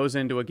NFL, goes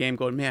into a game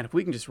going, man, if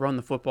we can just run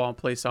the football and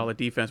play solid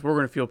defense, we're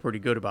going to feel pretty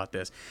good about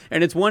this.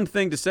 And it's one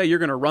thing to say you're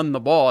going to run the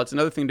ball. It's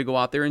another thing to go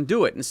out there and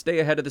do it and stay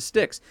ahead of the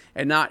sticks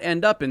and not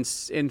end up in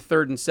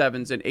 3rd and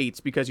 7s and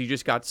 8s because you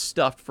just got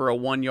stuffed for a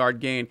 1-yard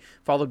gain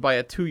followed by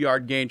a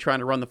 2-yard gain trying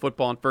to run the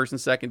football on 1st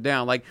and 2nd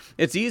down. Like,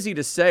 it's easy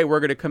to say we're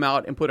going to come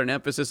out and put an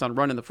emphasis on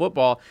running the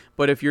football,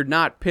 but if you're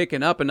not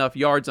picking up enough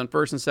yards on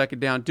 1st and 2nd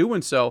down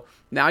doing so,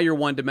 now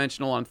you're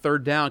one-dimensional on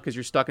 3rd down because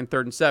you're stuck in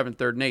 3rd and 7,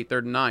 3rd and 8, 3rd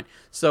and 9.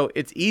 So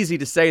it's easy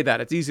to say that.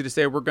 It's easy to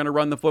say we're going to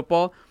run the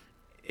football.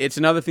 It's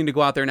another thing to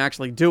go out there and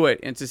actually do it.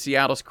 And to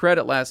Seattle's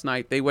credit last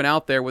night, they went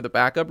out there with a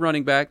backup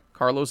running back.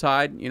 Carlos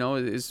Hyde,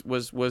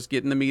 was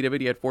getting the meat of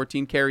it. He had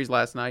 14 carries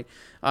last night.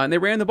 And they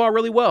ran the ball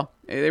really well.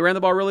 And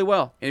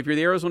if you're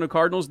the Arizona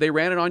Cardinals, they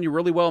ran it on you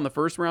really well in the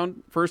first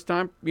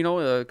time,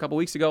 a couple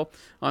weeks ago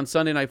on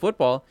Sunday Night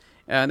Football.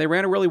 And they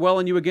ran it really well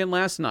on you again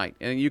last night.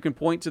 And you can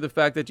point to the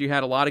fact that you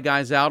had a lot of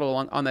guys out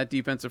on that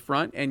defensive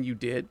front, and you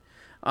did.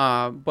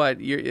 But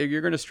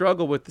you're going to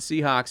struggle with the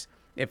Seahawks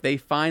if they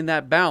find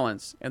that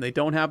balance and they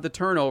don't have the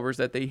turnovers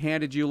that they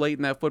handed you late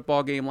in that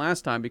football game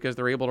last time because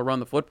they're able to run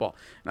the football.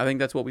 And I think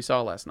that's what we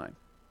saw last night.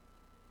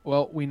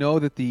 Well, we know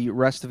that the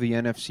rest of the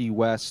NFC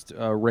West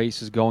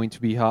race is going to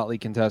be hotly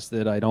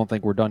contested. I don't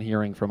think we're done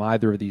hearing from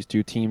either of these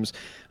two teams.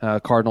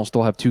 Cardinals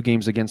still have 2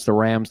 games against the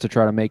Rams to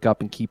try to make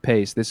up and keep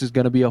pace. This is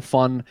going to be a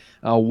fun,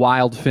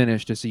 wild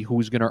finish to see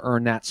who's going to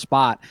earn that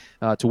spot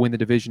to win the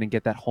division and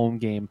get that home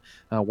game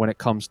when it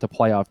comes to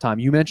playoff time.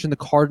 You mentioned the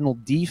Cardinal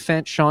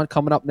defense, Sean,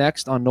 coming up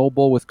next on No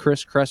Bull with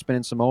Chris Crespin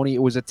and Simone.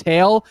 It was a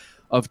tale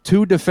of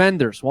 2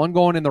 defenders, one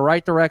going in the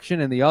right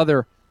direction and the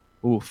other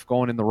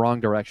going in the wrong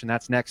direction.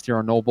 That's next here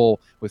on No Bull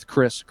with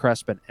Chris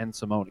Crespin and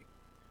Simone.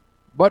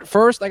 But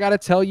first, I got to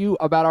tell you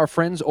about our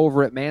friends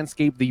over at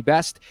Manscaped, the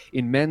best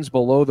in men's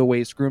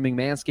below-the-waist grooming.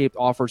 Manscaped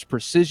offers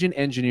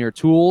precision-engineered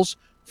tools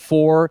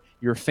for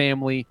your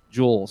family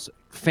jewels.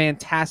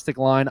 Fantastic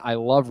line. I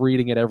love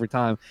reading it every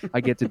time I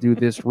get to do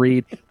this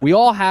read. We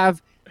all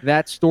have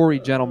that story,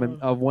 gentlemen,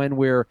 of when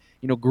we're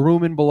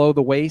grooming below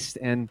the waist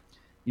and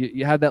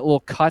you have that little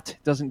cut,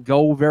 doesn't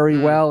go very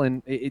well,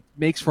 and it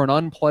makes for an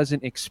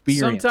unpleasant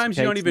experience. Sometimes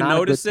you don't even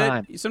notice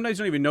it. Sometimes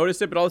you don't even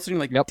notice it, but all of a sudden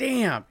you're like,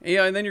 damn.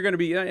 Yeah, and then you're going to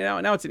be,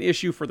 now it's an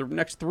issue for the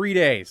next 3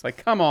 days.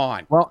 Like, come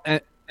on. Well,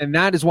 and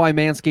that is why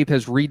Manscaped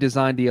has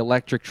redesigned the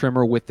electric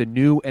trimmer with the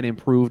new and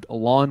improved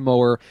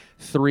Lawnmower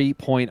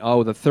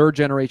 3.0, the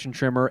 3rd-generation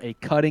trimmer, a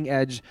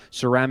cutting-edge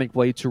ceramic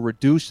blade to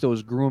reduce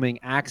those grooming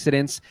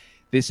accidents.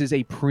 This is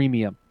a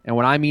premium. And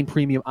when I mean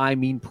premium, I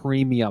mean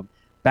premium.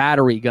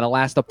 Battery, going to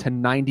last up to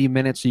 90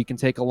 minutes so you can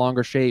take a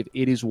longer shave.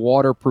 It is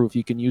waterproof.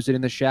 You can use it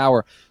in the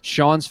shower.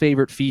 Sean's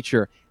favorite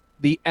feature,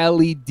 the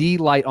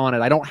LED light on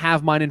it. I don't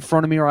have mine in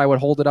front of me or I would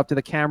hold it up to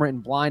the camera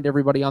and blind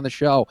everybody on the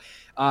show.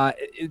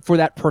 For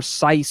that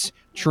precise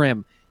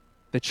trim.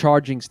 The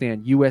charging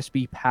stand,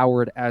 USB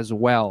powered as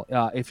well.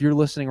 If you're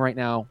listening right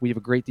now, we have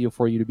a great deal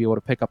for you to be able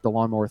to pick up the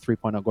Lawnmower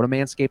 3.0. Go to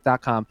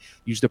manscaped.com,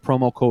 use the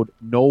promo code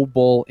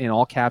NOBULL in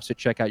all caps at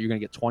checkout. You're going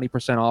to get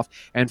 20% off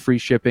and free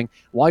shipping.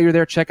 While you're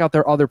there, check out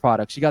their other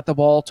products. You got the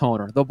ball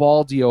toner, the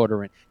ball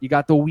deodorant, you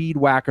got the weed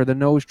whacker, the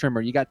nose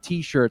trimmer, you got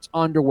t-shirts,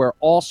 underwear,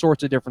 all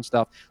sorts of different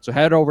stuff. So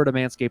head over to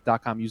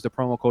manscaped.com, use the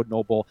promo code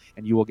NOBULL,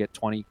 and you will get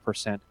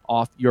 20%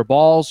 off. Your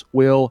balls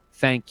will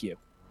thank you.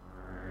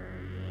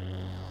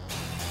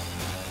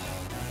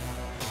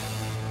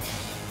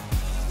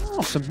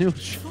 Oh, some new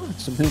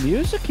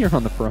music here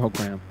on the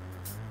program.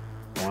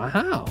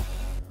 Wow.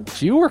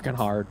 You working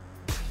hard.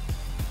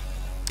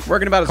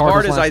 Working about as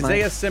hard as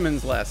Isaiah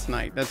Simmons last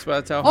night. That's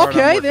how hard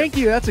I'm working. Thank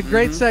you. That's a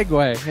great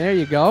segue. There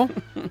you go.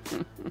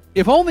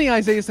 If only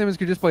Isaiah Simmons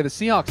could just play the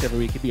Seahawks every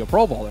week, he'd be a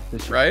Pro Bowler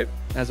this year. Right.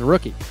 As a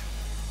rookie.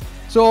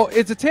 So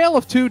it's a tale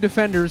of 2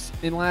 defenders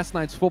in last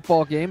night's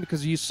football game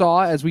because you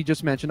saw, as we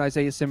just mentioned,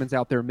 Isaiah Simmons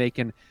out there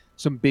making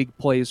some big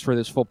plays for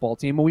this football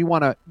team, and we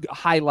want to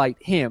highlight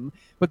him.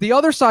 But the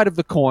other side of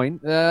the coin,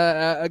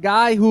 a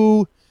guy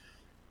who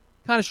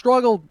kind of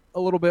struggled a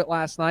little bit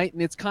last night,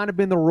 and it's kind of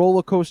been the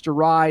roller coaster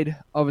ride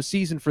of a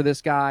season for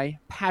this guy,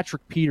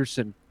 Patrick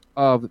Peterson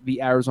of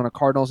the Arizona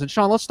Cardinals. And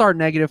Sean, let's start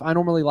negative. I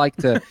normally like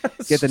to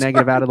get the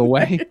negative out of the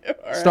way.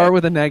 Start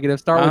with a negative.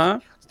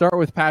 Start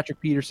with Patrick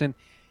Peterson.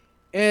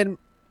 And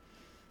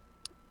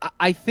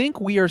I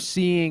think we are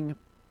seeing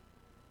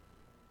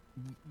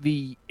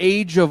the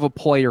age of a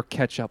player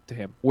catch up to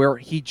him, where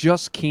he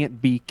just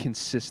can't be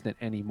consistent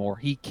anymore.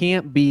 He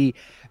can't be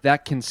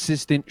that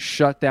consistent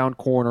shutdown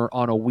corner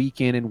on a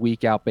week in and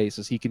week out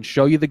basis. He can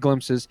show you the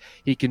glimpses.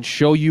 He can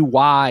show you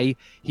why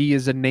he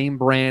is a name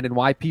brand and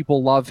why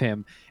people love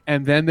him.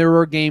 And then there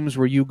are games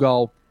where you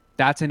go,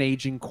 that's an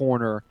aging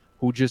corner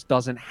who just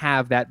doesn't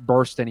have that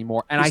burst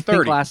anymore. And He's I think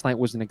 30. last night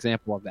was an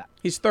example of that.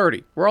 He's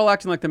 30. We're all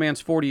acting like the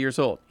man's 40 years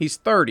old. He's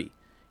 30.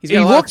 He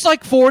looks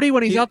like 40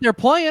 when he's out there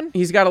playing.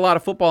 He's got a lot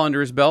of football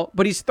under his belt,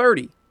 but he's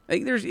 30.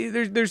 Like,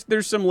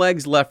 there's some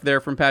legs left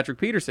there from Patrick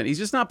Peterson. He's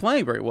just not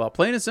playing very well,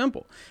 plain and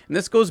simple. And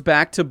this goes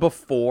back to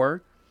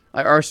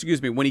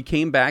when he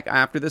came back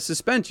after the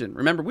suspension.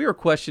 Remember, we were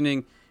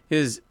questioning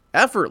his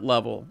effort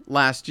level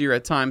last year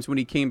at times when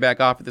he came back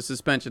off of the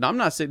suspension. I'm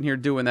not sitting here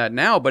doing that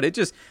now, but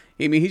he's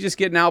just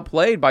getting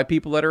outplayed by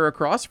people that are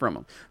across from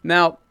him.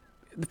 Now,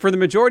 for the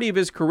majority of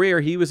his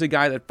career, he was a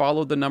guy that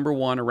followed the number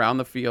one around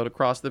the field,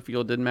 across the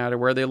field, didn't matter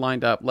where they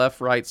lined up,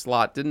 left, right,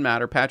 slot, didn't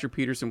matter. Patrick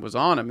Peterson was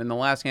on him. In the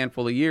last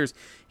handful of years,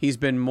 he's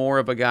been more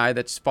of a guy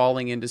that's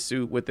falling into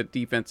suit with the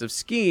defensive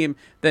scheme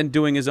than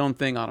doing his own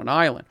thing on an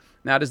island.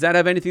 Now, does that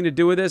have anything to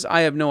do with this?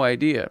 I have no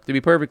idea. To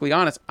be perfectly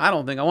honest, I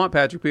don't think I want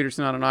Patrick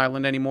Peterson on an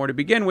island anymore to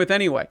begin with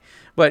anyway.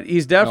 But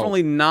he's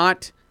definitely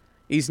not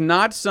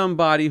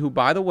somebody who,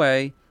 by the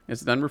way,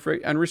 is an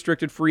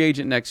unrestricted free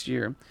agent next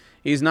year.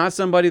 He's not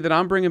somebody that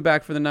I'm bringing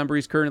back for the number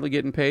he's currently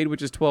getting paid,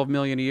 which is $12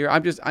 million a year. I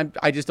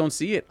just don't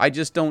see it. I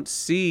just don't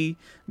see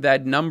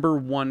that number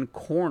one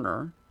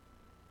corner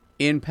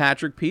in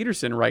Patrick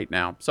Peterson right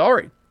now.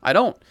 Sorry, I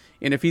don't.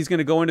 And if he's going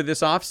to go into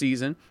this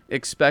offseason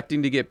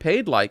expecting to get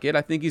paid like it,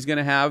 I think he's going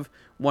to have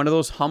one of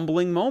those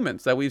humbling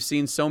moments that we've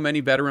seen so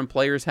many veteran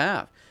players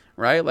have,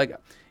 right? Like,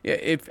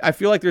 I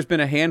feel like there's been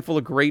a handful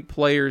of great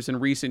players in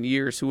recent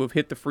years who have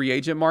hit the free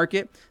agent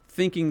market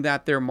thinking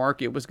that their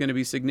market was going to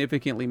be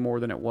significantly more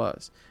than it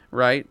was,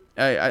 right?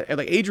 I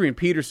like Adrian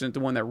Peterson, the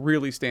one that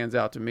really stands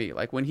out to me.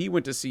 Like when he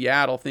went to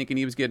Seattle thinking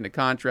he was getting a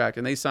contract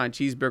and they signed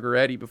Cheeseburger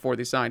Eddie before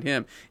they signed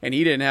him and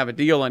he didn't have a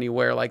deal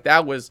anywhere. Like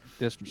that was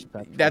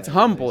disrespectful. That's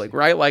humbling,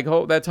 right? Like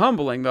that's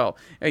humbling though.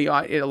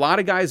 A lot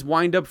of guys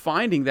wind up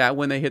finding that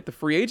when they hit the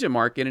free agent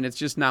market and it's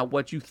just not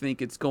what you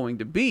think it's going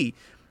to be.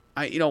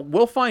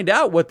 We'll find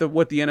out what the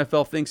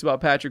NFL thinks about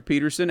Patrick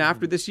Peterson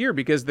after this year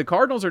because the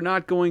Cardinals are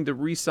not going to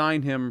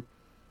re-sign him.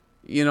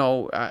 They're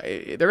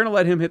going to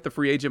let him hit the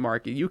free agent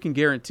market. You can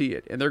guarantee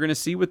it, and they're going to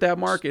see what that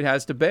market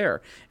has to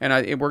bear.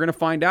 And we're going to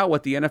find out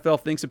what the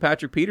NFL thinks of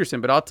Patrick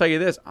Peterson. But I'll tell you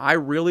this: I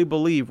really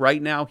believe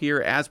right now, here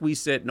as we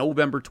sit,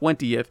 November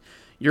 20th.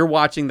 You're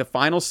watching the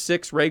final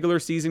 6 regular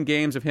season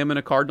games of him in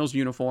a Cardinals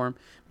uniform.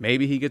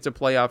 Maybe he gets a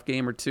playoff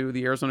game or 2.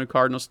 The Arizona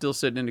Cardinals still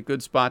sitting in a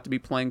good spot to be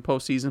playing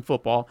postseason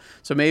football.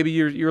 So maybe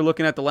you're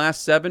looking at the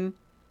last 7,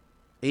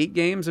 8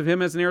 games of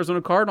him as an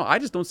Arizona Cardinal. I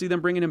just don't see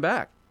them bringing him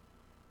back.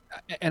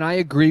 And I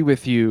agree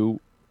with you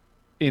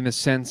in the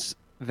sense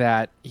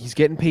that he's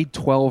getting paid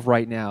 $12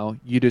 right now.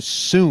 You'd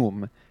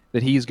assume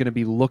that he's going to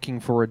be looking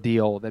for a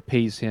deal that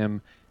pays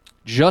him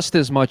just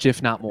as much,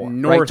 if not more.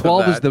 North right?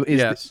 12 of that,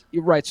 yes.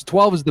 Right. So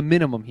 12 is the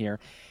minimum here.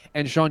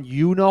 And Sean,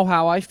 you know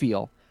how I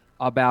feel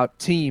about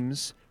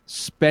teams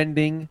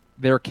spending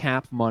their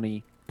cap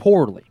money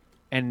poorly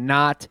and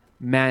not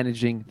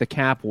managing the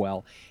cap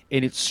well.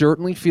 And it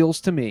certainly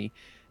feels to me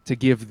to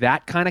give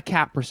that kind of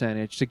cap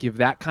percentage, to give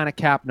that kind of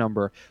cap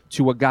number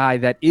to a guy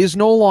that is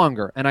no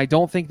longer, and I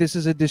don't think this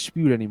is a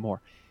dispute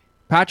anymore,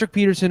 Patrick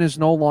Peterson is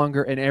no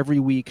longer an every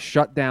week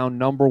shut down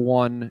number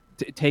one,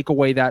 take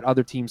away that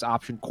other team's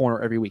option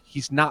corner every week.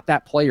 He's not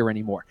that player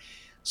anymore.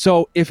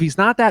 So if he's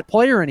not that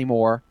player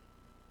anymore,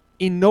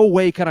 in no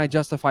way can I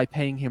justify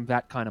paying him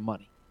that kind of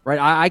money, right?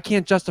 I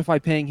can't justify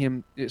paying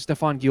him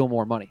Stephon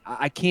Gilmore money.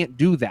 I can't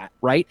do that,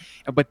 right?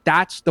 But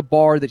that's the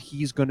bar that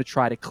he's going to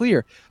try to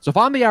clear. So if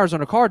I'm the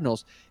Arizona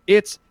Cardinals,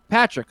 it's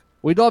Patrick,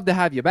 we'd love to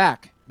have you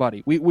back,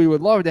 buddy. We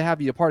would love to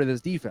have you a part of this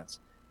defense.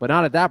 But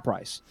not at that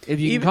price. If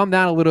you can come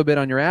down a little bit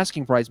on your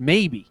asking price,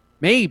 maybe.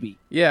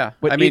 Yeah,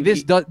 but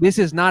this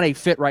is not a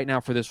fit right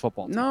now for this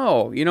football team.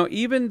 No,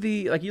 even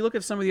you look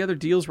at some of the other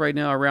deals right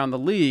now around the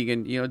league,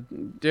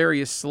 and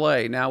Darius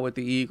Slay now with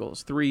the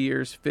Eagles, 3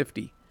 years,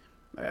 $50.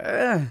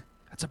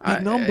 That's a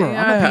big number. I'm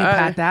not paying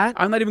Pat that.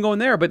 I'm not even going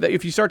there. But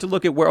if you start to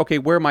look at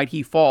where might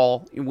he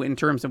fall in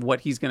terms of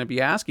what he's going to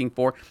be asking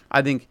for,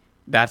 I think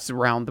that's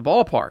around the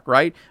ballpark,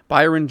 right?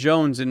 Byron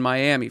Jones in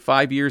Miami,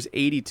 5 years,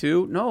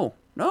 $82.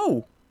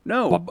 No.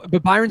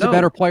 But Byron's a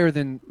better player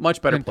than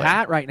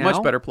Pat right now.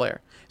 Much better player.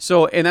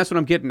 So, and that's what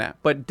I'm getting at.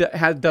 But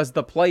does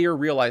the player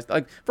realize?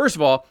 Like, first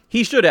of all,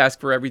 he should ask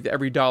for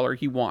every dollar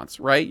he wants,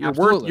 right?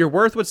 You're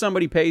worth what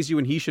somebody pays you,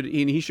 and he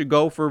should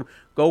go for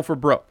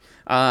broke.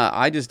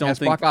 I just don't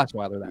think Brock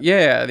Osweiler that.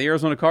 Yeah, the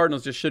Arizona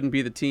Cardinals just shouldn't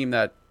be the team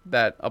that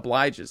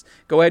obliges.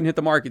 Go ahead and hit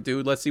the market,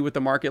 dude. Let's see what the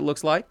market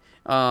looks like,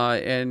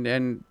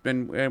 and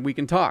we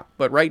can talk.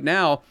 But right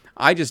now,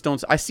 I just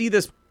don't. I see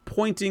this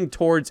pointing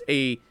towards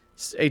a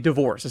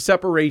divorce, a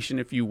separation,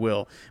 if you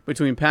will,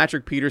 between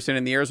Patrick Peterson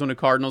and the Arizona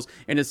Cardinals,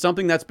 and it's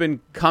something that's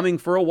been coming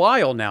for a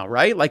while now,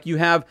 right? Like you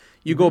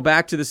go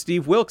back to the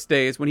Steve Wilkes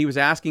days when he was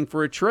asking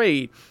for a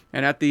trade,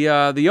 and at the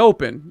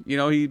Open,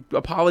 he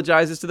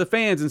apologizes to the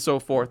fans and so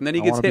forth, and then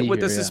he gets hit with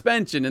the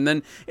suspension, and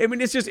then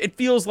it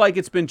feels like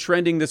it's been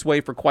trending this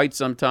way for quite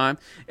some time.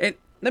 And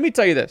let me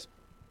tell you this: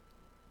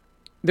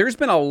 there's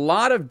been a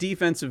lot of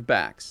defensive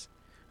backs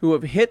who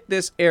have hit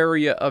this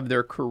area of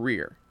their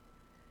career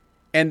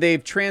and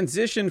they've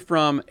transitioned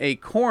from a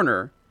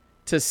corner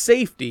to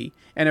safety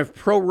and have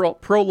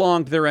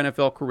prolonged their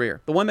NFL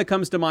career. The one that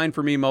comes to mind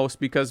for me most,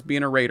 because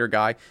being a Raider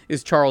guy,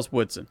 is Charles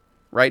Woodson,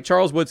 right?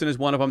 Charles Woodson is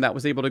one of them that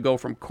was able to go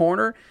from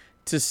corner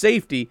to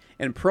safety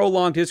and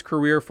prolonged his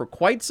career for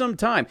quite some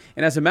time.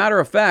 And as a matter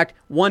of fact,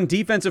 won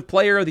Defensive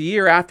Player of the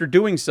Year after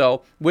doing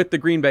so with the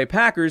Green Bay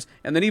Packers,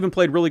 and then even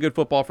played really good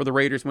football for the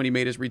Raiders when he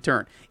made his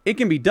return. It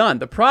can be done.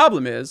 The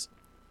problem is,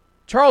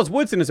 Charles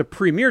Woodson is a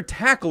premier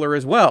tackler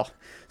as well.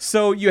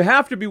 So you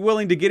have to be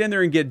willing to get in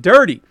there and get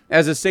dirty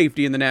as a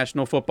safety in the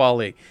National Football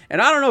League. And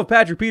I don't know if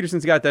Patrick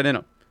Peterson's got that in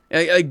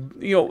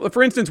him.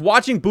 For instance,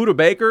 watching Budda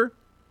Baker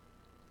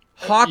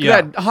hawk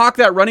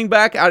that running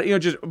back out,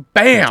 just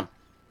bam.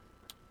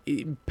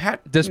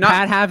 Does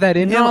Pat have that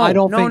in him? I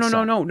don't think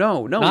so.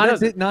 No.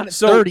 Not at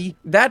 30.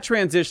 That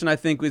transition, I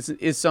think,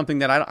 is something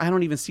that I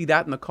don't even see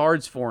that in the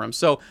cards for him.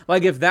 So,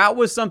 if that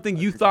was something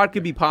you thought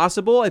could be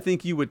possible, I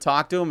think you would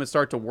talk to him and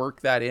start to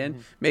work that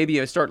in.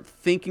 Maybe start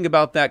thinking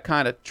about that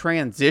kind of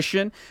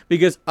transition,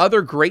 because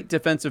other great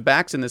defensive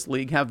backs in this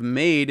league have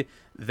made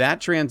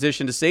that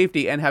transition to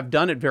safety and have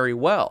done it very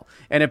well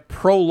and have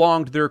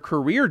prolonged their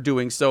career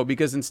doing so,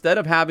 because instead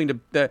of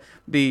having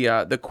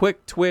the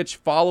quick twitch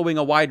following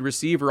a wide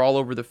receiver all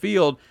over the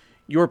field,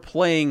 you're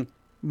playing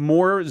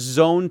more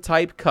zone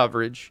type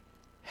coverage,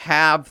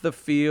 have the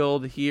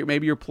field here.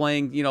 Maybe you're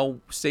playing,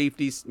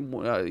 safeties,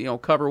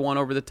 cover one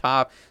over the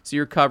top. So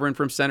you're covering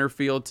from center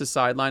field to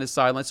sideline.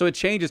 So it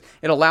changes.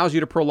 It allows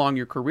you to prolong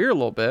your career a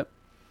little bit.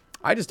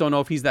 I just don't know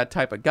if he's that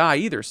type of guy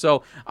either.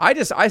 So I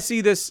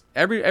see this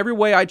every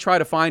way I try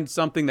to find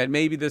something that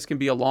maybe this can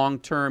be a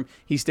long-term,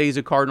 he stays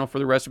a Cardinal for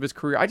the rest of his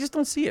career. I just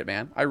don't see it,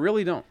 man. I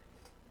really don't.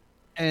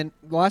 And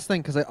the last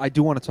thing, because I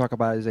do want to talk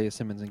about Isaiah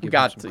Simmons and give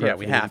him some credit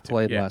we for have what he to.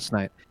 played last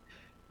night.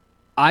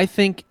 I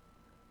think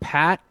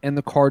Pat and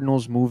the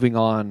Cardinals moving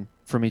on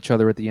from each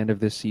other at the end of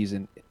this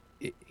season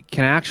it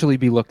can actually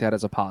be looked at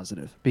as a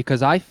positive,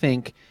 because I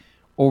think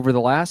over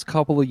the last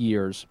couple of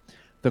years,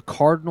 the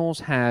Cardinals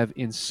have,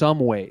 in some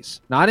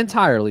ways, not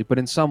entirely, but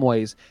in some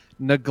ways,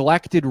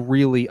 neglected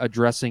really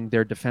addressing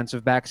their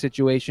defensive back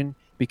situation,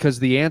 because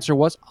the answer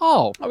was,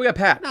 we got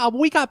Pat. No,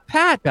 we got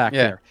Pat back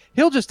there.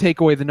 He'll just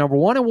take away the number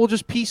one, and we'll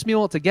just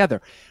piecemeal it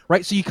together,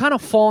 right? So you kind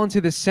of fall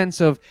into this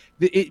sense of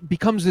it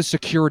becomes this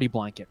security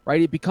blanket,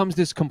 right? It becomes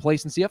this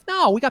complacency of,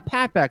 no, we got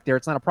Pat back there.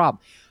 It's not a problem.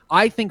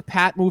 I think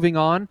Pat moving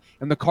on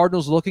and the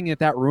Cardinals looking at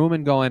that room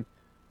and going,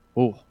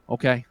 oh,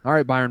 okay. All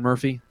right, Byron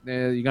Murphy,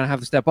 you're going to have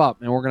to step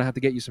up, and we're going to have to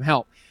get you some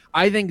help.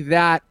 I think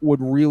that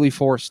would really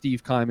force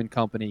Steve Keim and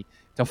company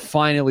to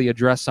finally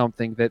address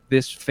something that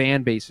this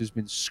fan base has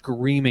been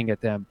screaming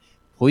at them.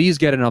 Please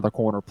get another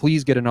corner.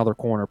 Please get another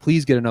corner.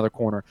 Please get another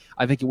corner.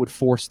 I think it would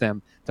force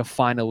them to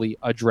finally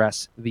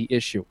address the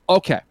issue.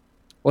 Okay,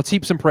 let's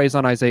heap some praise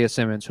on Isaiah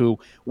Simmons, who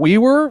we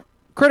were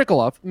critical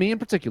of, me in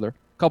particular,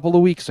 couple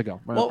of weeks ago,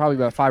 probably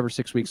about 5 or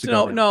 6 weeks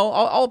ago. No,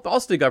 I'll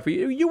stick up for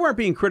you. You weren't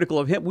being critical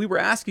of him. We were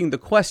asking the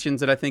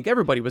questions that I think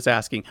everybody was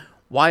asking.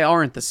 Why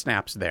aren't the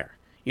snaps there?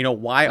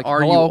 Why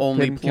are you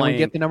only playing? Can we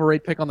get the number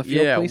 8 pick on the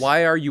field, please?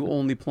 Why are you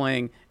only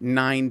playing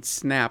 9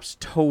 snaps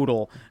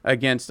total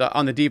against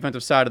on the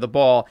defensive side of the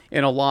ball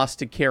in a loss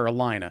to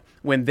Carolina,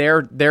 when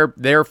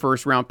their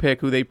first round pick,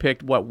 who they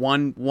picked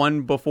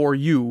one before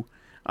you,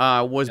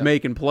 was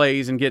making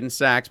plays and getting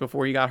sacks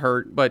before he got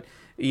hurt, but.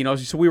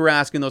 So we were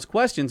asking those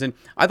questions, and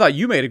I thought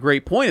you made a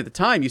great point at the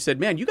time. You said,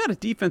 man, you got a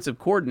defensive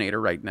coordinator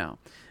right now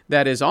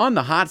that is on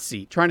the hot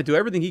seat, trying to do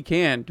everything he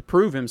can to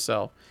prove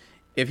himself.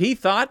 If he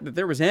thought that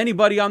there was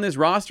anybody on this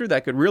roster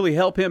that could really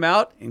help him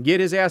out and get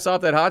his ass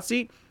off that hot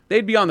seat,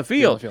 they'd be on the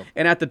field.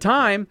 And at the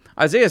time,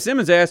 Isaiah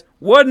Simmons' ass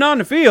wasn't on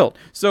the field.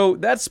 So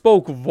that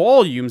spoke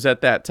volumes at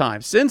that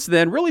time. Since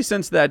then, really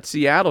since that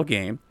Seattle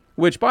game,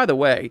 which, by the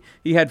way,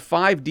 he had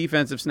 5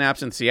 defensive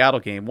snaps in the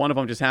Seattle game. One of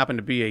them just happened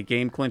to be a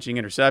game-clinching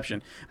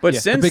interception. But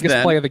since the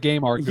biggest play of the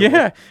game, arguably.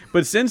 Yeah,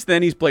 but since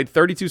then, he's played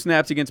 32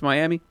 snaps against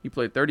Miami. He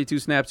played 32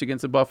 snaps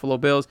against the Buffalo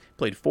Bills.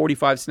 Played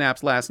 45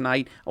 snaps last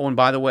night. Oh, and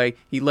by the way,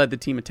 he led the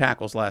team in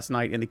tackles last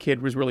night, and the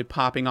kid was really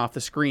popping off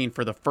the screen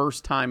for the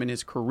first time in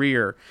his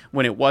career,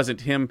 when it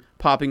wasn't him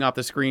popping off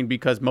the screen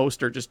because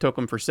Mostert just took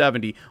him for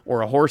 70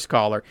 or a horse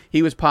collar.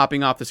 He was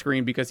popping off the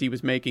screen because he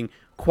was making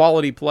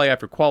quality play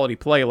after quality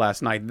play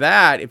last night.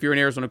 That, if you're an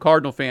Arizona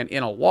Cardinal fan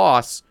in a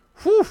loss,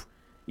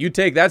 you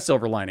take that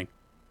silver lining.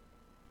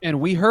 And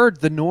we heard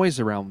the noise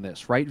around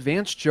this, right?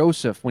 Vance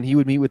Joseph, when he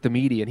would meet with the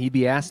media and he'd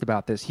be asked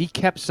about this, he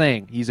kept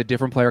saying he's a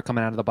different player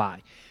coming out of the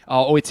bye.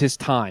 It's his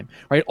time,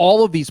 right?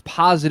 All of these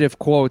positive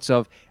quotes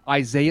of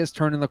Isaiah's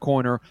turning the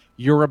corner.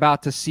 You're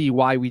about to see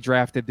why we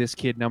drafted this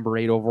kid number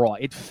 8 overall.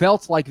 It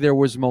felt like there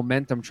was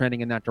momentum trending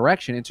in that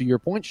direction. And to your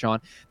point, Sean,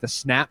 the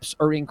snaps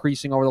are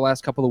increasing over the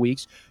last couple of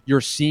weeks.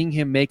 You're seeing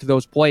him make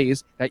those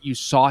plays that you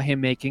saw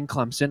him make in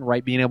Clemson,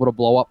 right? Being able to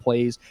blow up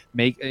plays,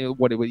 make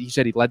what he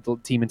said, he led the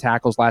team in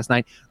tackles last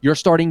night. You're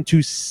starting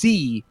to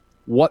see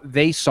what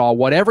they saw,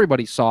 what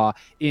everybody saw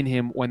in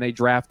him when they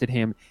drafted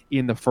him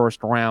in the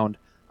first round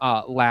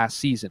last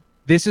season.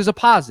 This is a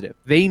positive.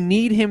 They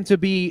need him to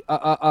be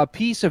a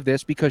piece of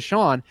this because,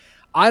 Sean,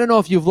 I don't know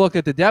if you've looked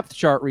at the depth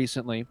chart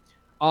recently.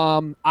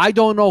 I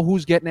don't know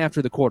who's getting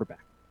after the quarterback.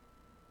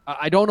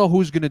 I don't know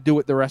who's going to do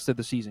it the rest of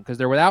the season because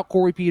they're without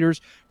Corey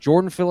Peters.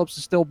 Jordan Phillips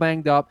is still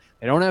banged up.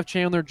 They don't have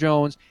Chandler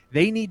Jones.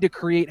 They need to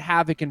create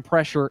havoc and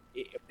pressure.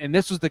 And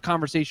this was the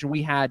conversation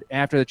we had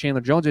after the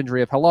Chandler Jones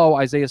injury of, hello,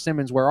 Isaiah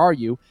Simmons, where are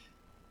you?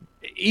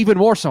 Even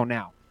more so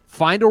now.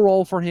 Find a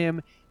role for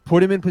him.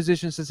 Put him in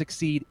positions to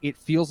succeed. It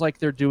feels like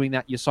they're doing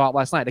that. You saw it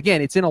last night.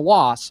 Again, it's in a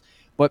loss,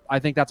 but I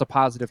think that's a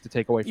positive to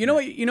take away from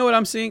You know what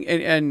I'm seeing?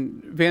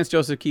 And Vance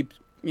Joseph keeps,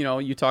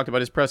 you talked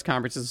about his press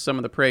conferences, some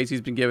of the praise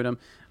he's been giving him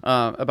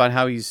about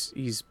how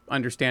he's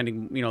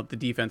understanding, the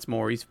defense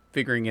more. He's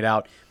figuring it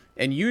out.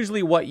 And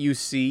usually what you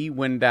see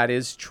when that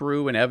is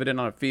true and evident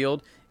on a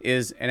field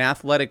is an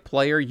athletic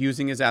player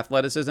using his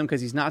athleticism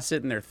because he's not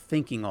sitting there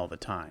thinking all the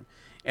time.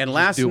 And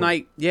last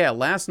night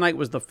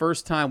was the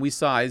first time we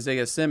saw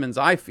Isaiah Simmons,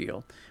 I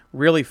feel,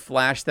 really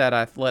flash that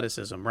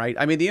athleticism, right?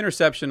 I mean, the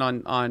interception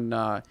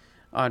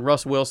on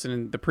Russ Wilson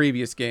in the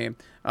previous game,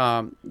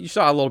 you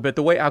saw a little bit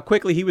how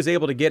quickly he was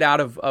able to get out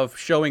of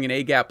showing an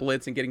A-gap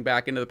blitz and getting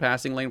back into the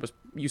passing lane.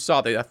 You saw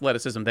the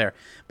athleticism there.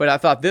 But I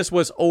thought this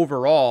was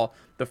overall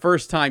the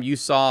first time you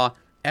saw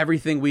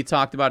everything we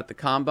talked about at the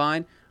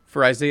Combine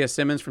for Isaiah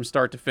Simmons from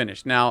start to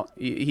finish. Now,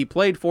 he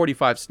played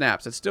 45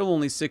 snaps. It's still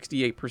only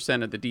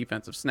 68% of the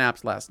defensive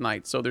snaps last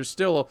night. So there's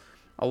still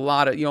a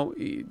lot of,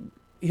 he's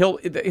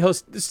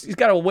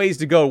got a ways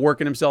to go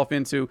working himself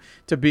into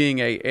being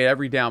a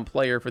every down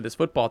player for this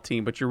football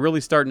team. But you're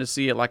really starting to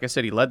see it. Like I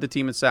said, he led the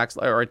team in sacks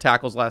or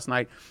tackles last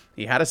night.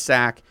 He had a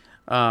sack.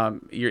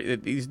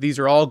 These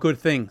are all good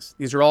things.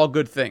 These are all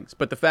good things.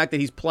 But the fact that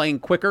he's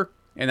playing quicker,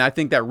 and I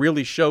think that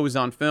really shows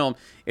on film,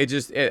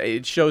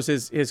 it shows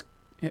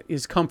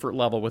his comfort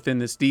level within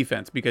this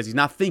defense because he's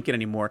not thinking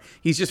anymore.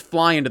 He's just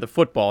flying to the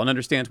football and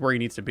understands where he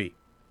needs to be.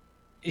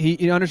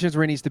 He understands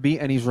where he needs to be,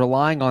 and he's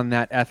relying on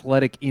that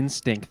athletic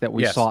instinct that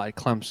we saw at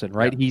Clemson,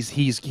 right? Yeah.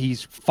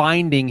 He's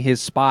finding his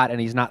spot, and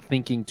he's not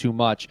thinking too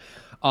much.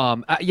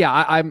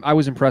 I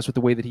was impressed with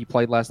the way that he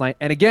played last night.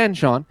 And again,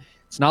 Sean,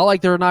 it's not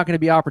like there are not going to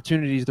be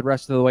opportunities the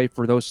rest of the way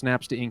for those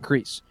snaps to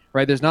increase,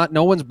 right?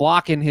 No one's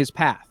blocking his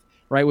path.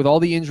 Right, with all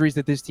the injuries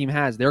that this team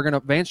has,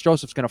 Vance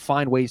Joseph's going to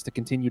find ways to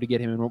continue to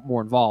get him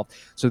more involved.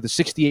 So the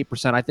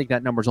 68%, I think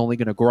that number is only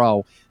going to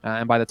grow,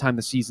 and by the time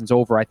the season's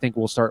over, I think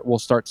we'll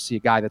start to see a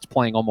guy that's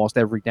playing almost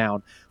every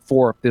down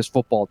for this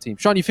football team.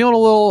 Sean, you feeling a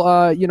little,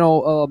 I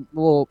don't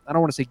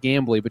want to say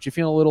gambly, but you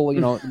feeling a little,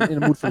 in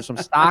the mood for some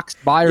stocks,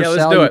 buy or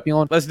sell?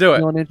 Let's do it.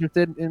 Feeling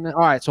interested in it?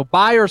 All right, so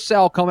buy or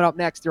sell coming up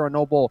next here on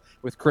No Bull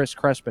with Chris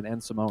Crespin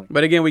and Simone.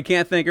 But again, we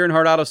can't thank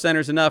Earnhardt Auto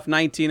Centers enough.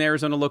 19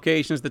 Arizona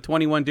locations, the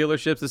 21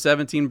 dealerships, the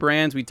 17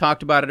 brands. We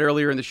talked about it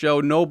earlier in the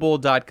show.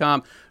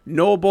 NoBull.com.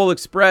 No Bull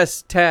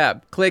Express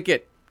tab. Click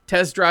it.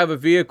 Test drive a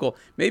vehicle.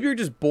 Maybe you're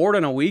just bored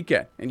on a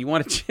weekend and you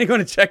want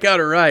to check out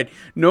a ride.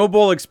 No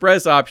Bull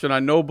Express option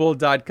on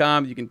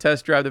nobull.com. You can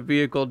test drive the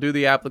vehicle, do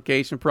the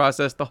application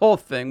process, the whole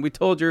thing. We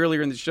told you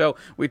earlier in the show.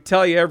 We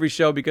tell you every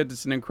show because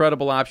it's an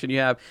incredible option you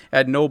have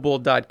at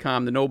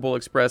nobull.com, the No Bull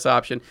Express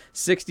option.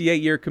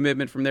 68-year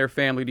commitment from their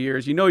family to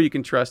yours. You know you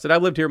can trust it.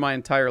 I've lived here my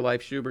entire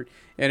life, Schubert,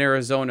 in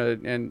Arizona,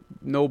 and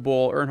No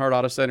Bull, Earnhardt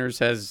Auto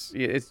Centers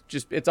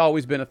it's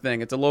always been a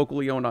thing. It's a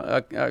locally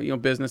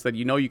owned business that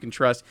you can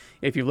trust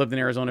if you've lived in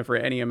Arizona for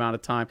any amount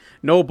of time.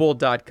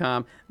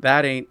 NoBull.com.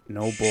 That ain't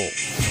No Bull.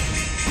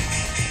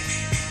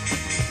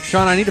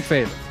 Sean, I need a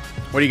favor.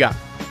 What do you got?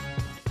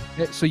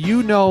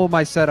 So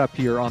my setup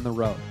here on the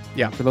road.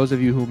 Yeah. For those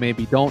of you who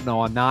maybe don't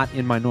know, I'm not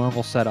in my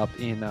normal setup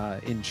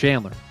in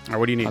Chandler. All right,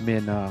 what do you need?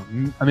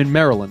 I'm in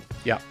Maryland.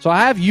 Yeah. So I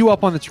have you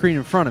up on the screen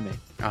in front of me.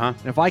 Uh-huh.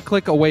 And if I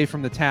click away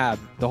from the tab,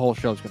 the whole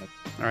show's going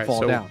to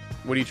fall down.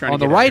 What are you trying to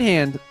do? On the right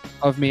hand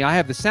of me, I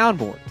have the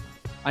soundboard.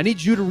 I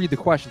need you to read the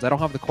questions. I don't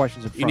have the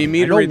questions in front of me. You need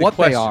me to read the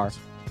questions. I know what they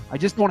are. I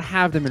just don't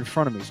have them in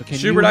front of me. So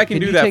Schubert, I can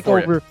do that for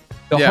you. Take over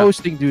the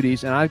hosting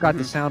duties, and I've got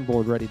the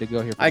soundboard ready to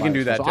go here. I can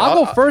do that. So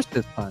I'll go first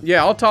this time.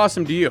 Yeah, I'll toss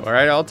them to you. All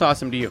right, I'll toss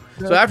them to you.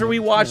 So after we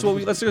watch,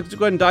 let's go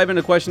ahead and dive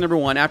into question number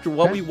one. After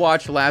what we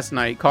watched last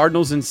night,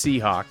 Cardinals and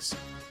Seahawks.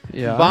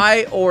 Yeah.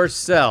 Buy or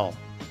sell?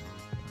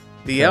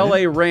 The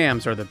LA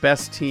Rams are the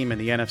best team in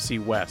the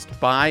NFC West.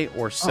 Buy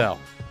or sell?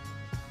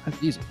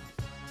 That's easy.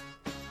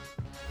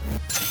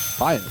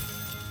 Buy it.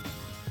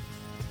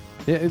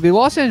 The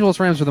Los Angeles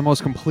Rams are the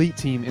most complete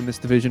team in this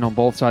division on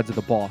both sides of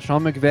the ball.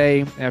 Sean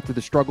McVay, after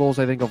the struggles,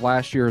 I think, of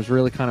last year, has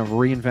really kind of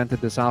reinvented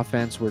this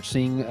offense. We're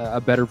seeing a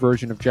better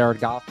version of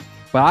Jared Goff.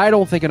 But I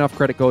don't think enough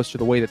credit goes to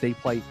the way that they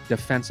play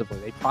defensively.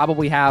 They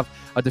probably have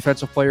a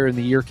defensive player in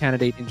the year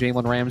candidate in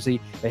Jalen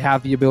Ramsey. They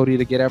have the ability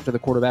to get after the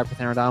quarterback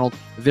with Aaron Donald.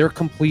 They're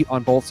complete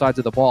on both sides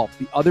of the ball.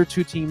 The other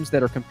two teams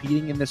that are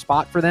competing in this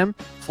spot for them,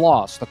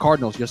 flaws. The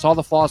Cardinals, you saw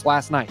the flaws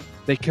last night.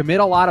 They commit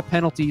a lot of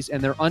penalties,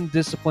 and they're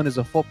undisciplined as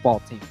a football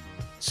team.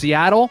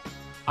 Seattle,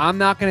 I'm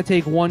not going to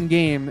take one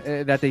game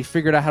that they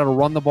figured out how to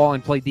run the ball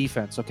and play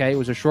defense, okay? It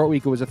was a short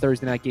week. It was a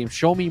Thursday night game.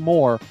 Show me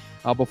more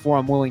before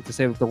I'm willing to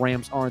say that the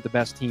Rams aren't the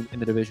best team in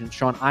the division.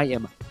 Sean, I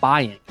am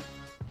buying.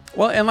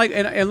 Well, and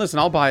listen,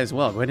 I'll buy as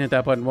well. Go ahead and hit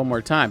that button one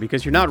more time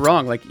because you're not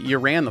wrong. Like, you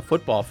ran the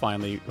football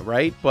finally,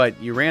 right?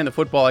 But you ran the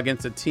football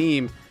against a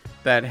team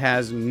that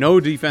has no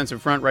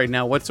defensive front right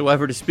now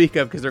whatsoever to speak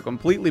of because they're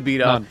completely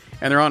beat up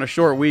and they're on a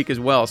short week as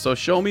well. So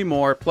show me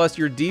more. Plus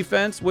your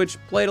defense, which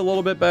played a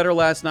little bit better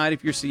last night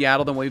if you're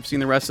Seattle than we've seen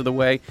the rest of the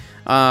way.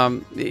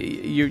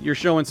 You're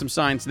showing some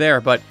signs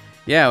there. But,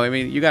 yeah, I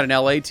mean, you got an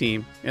LA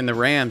team in the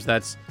Rams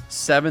that's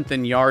 7th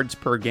in yards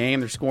per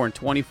game. They're scoring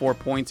 24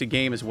 points a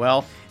game as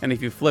well. And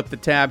if you flip the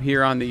tab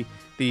here on the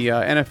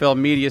NFL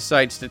media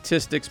site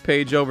statistics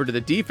page over to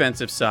the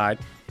defensive side,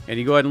 and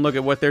you go ahead and look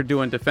at what they're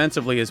doing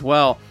defensively as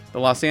well, the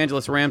Los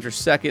Angeles Rams are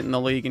 2nd in the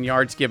league in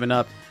yards given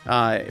up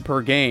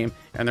per game,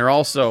 and they're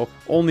also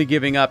only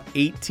giving up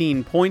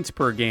 18 points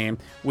per game,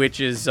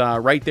 which is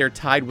right there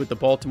tied with the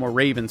Baltimore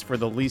Ravens for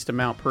the least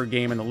amount per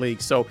game in the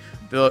league. So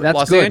the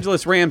Los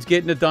Angeles Rams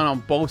getting it done on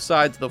both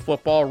sides of the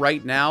football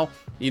right now.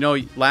 You know,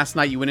 last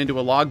night you went into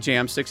a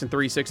logjam, 6-3,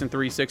 6-3,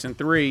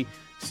 6-3.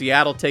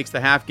 Seattle takes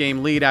the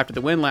half-game lead after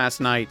the win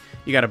last night.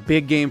 You got a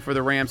big game for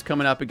the Rams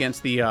coming up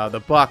against the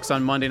Bucs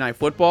on Monday Night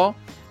Football.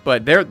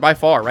 But they're by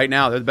far right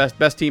now they're the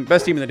best team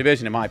in the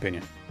division in my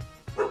opinion.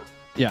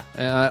 Yeah,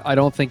 I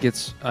don't think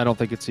it's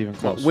even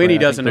close. Well, Winnie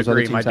doesn't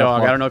agree, my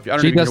dog. I don't know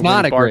if she does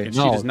not agree.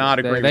 No, she does not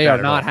agree. They are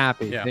not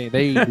happy. Yeah.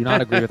 They do not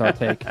agree with our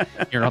take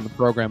here on the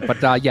program.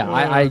 But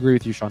I agree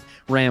with you, Sean.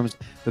 Rams,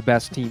 the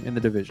best team in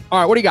the division. All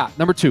right, what do you got?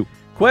 Number 2.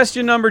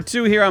 Question number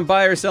 2 here on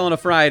Buy or Sell on a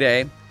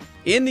Friday.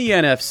 In the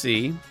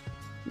NFC,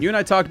 you and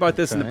I talked about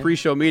this in the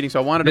pre-show meeting,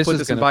 so I wanted to put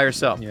this in Buy or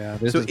Sell. Yeah,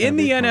 so in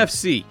the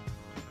NFC,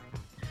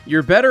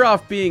 you're better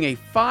off being a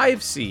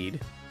 5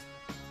 seed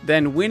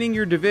than winning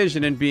your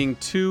division and being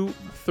 2,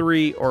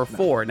 3, or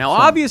 4. Now,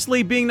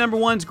 obviously, being number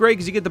 1 is great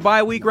because you get the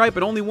bye week, right?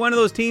 But only one of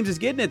those teams is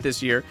getting it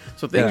this year,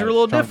 so things are a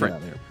little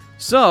different.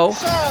 So,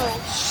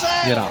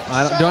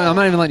 I'm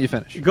not even letting you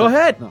finish. Go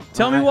ahead. No,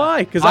 Tell me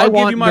why, because I'll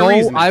give you my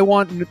reason. I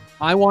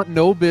want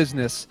no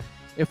business.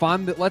 If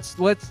I'm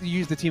let's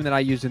use the team that I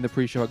used in the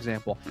pre-show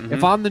example. Mm-hmm.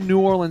 If I'm the New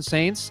Orleans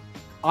Saints,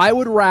 I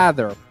would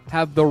rather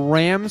have the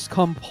Rams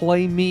come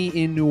play me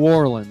in New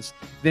Orleans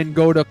than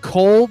go to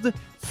cold,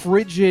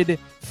 frigid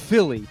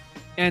Philly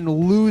and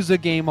lose a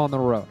game on the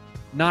road.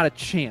 Not a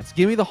chance.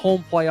 Give me the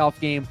home playoff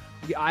game.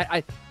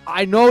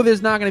 I know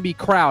there's not going to be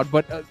crowd,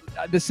 but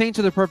the Saints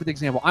are the perfect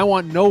example. I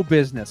want no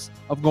business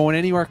of going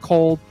anywhere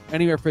cold,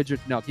 anywhere frigid.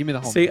 No, give me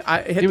the home. See,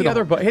 hit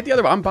the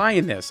other. I'm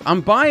buying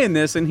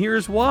this, and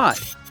here's why.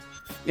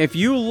 If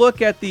you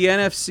look at the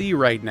NFC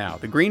right now,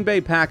 the Green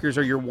Bay Packers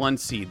are your 1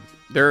 seed.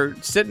 They're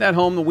sitting at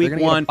home week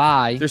 1.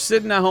 They're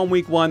sitting at home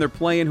week 1. They're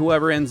playing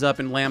whoever ends up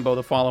in Lambeau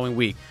the following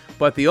week.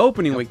 But the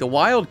opening week, the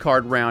wild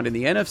card round in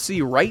the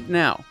NFC right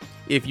now,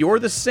 if you're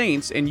the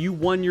Saints and you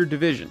won your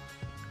division,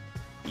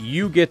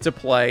 you get to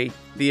play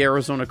the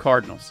Arizona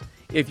Cardinals.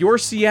 If you're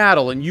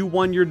Seattle and you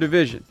won your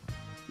division,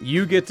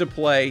 you get to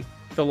play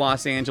the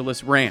Los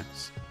Angeles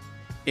Rams.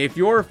 If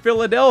you're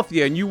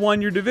Philadelphia and you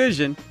won your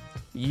division,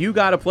 you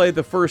got to play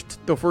the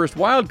first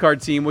wild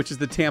card team, which is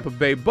the Tampa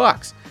Bay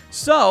Bucs.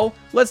 So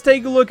let's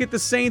take a look at the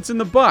Saints and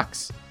the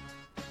Bucs.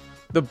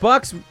 The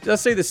Bucs,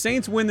 let's say the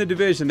Saints win the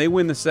division, they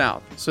win the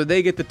South, so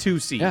they get the 2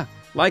 seed. Yeah.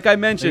 Like I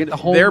mentioned,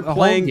 they're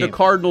playing the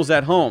Cardinals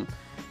at home.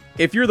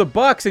 If you're the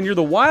Bucs and you're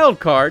the wild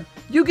card,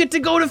 you get to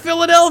go to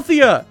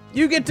Philadelphia.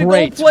 You get to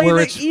go play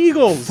the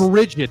Eagles.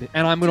 Frigid,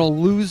 and I'm going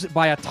to lose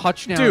by a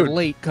touchdown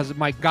late because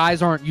my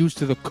guys aren't used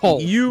to the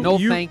cold.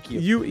 Thank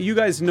you. You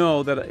guys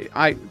know that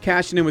I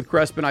cashing in with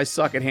Crespin. I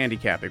suck at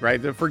handicapping, right?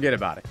 Forget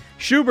about it.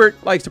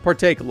 Schubert likes to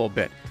partake a little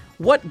bit.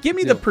 Give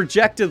me the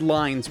projected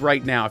lines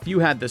right now. If you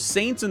had the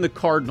Saints and the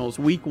Cardinals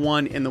week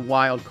 1 in the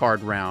wild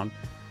card round,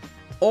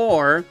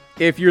 or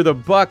if you're the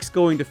Bucs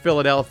going to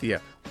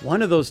Philadelphia,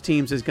 one of those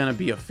teams is going to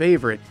be a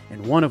favorite,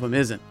 and one of them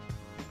isn't.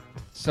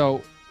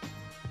 So,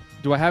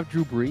 do I have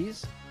Drew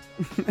Brees?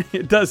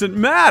 It doesn't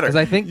matter. Because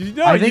I think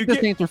the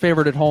Saints are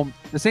favored at home.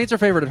 The Saints are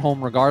favored at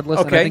home regardless,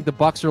 and I think the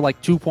Bucs are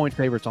like 2-point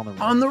favorites on the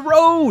road. On the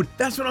road!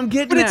 That's what I'm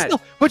getting at.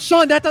 But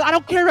Sean, I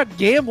don't care about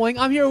gambling.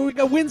 I'm here with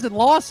wins and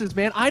losses,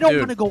 man. I don't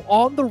want to go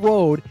on the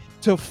road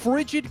to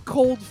frigid,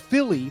 cold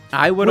Philly.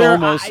 I'd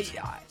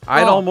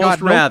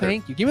almost rather. No,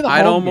 thank you. Give me the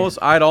home game.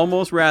 I'd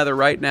almost rather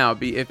right now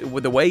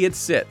with the way it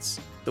sits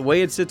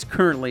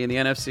currently in the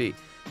NFC.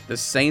 The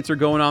Saints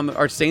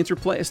are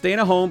staying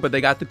at home, but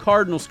they got the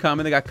Cardinals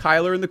coming. They got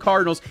Kyler and the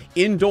Cardinals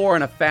indoor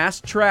on a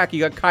fast track.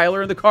 You got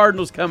Kyler and the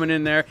Cardinals coming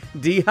in there.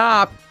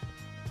 D-Hop.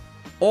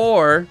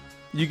 Or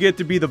you get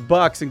to be the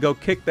Bucs and go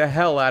kick the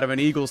hell out of an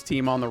Eagles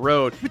team on the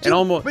road and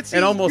almost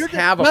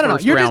have a first round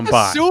bye. You're just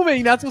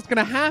assuming that's what's going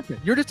to happen.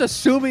 You're just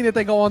assuming that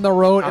they go on the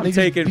road and they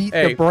just beat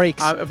the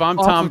brakes. If I'm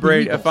Tom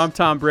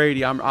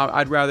Brady,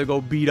 I'd rather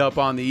go beat up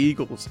on the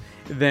Eagles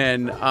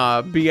than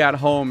be at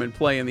home and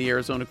play in the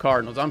Arizona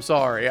Cardinals. I'm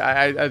sorry.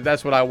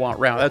 That's what I want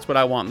That's what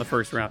I want in the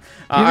first round.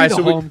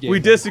 We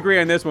disagree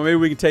on this one. Maybe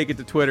we can take it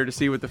to Twitter to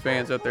see what the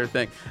fans out there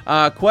think.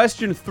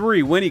 Question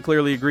 3. Winnie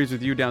clearly agrees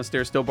with you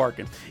downstairs, still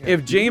barking. Yeah.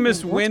 If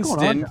Jameis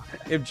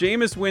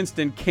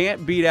Winston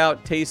can't beat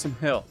out Taysom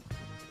Hill,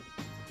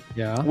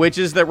 Yeah. Which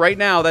is that right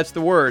now, that's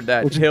the word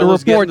that Which is Hill the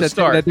is getting report the that,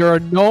 start. that there are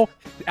no.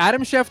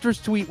 Adam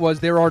Schefter's tweet was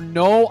there are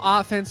no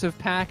offensive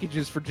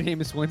packages for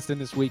Jameis Winston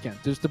this weekend.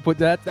 Just to put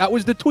that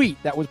was the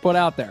tweet that was put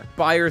out there.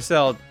 Buy or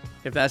sell.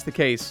 If that's the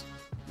case,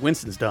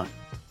 Winston's done.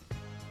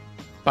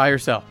 Buy or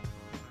sell.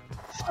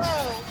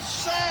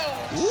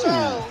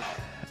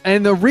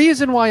 And the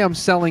reason why I'm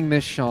selling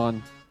this,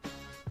 Sean,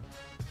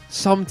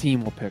 some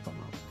team will pick him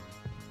up,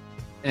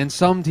 and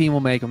some team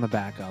will make him the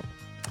backup.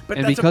 But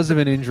And that's because of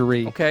an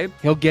injury, Okay.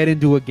 he'll get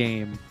into a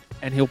game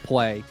and he'll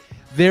play.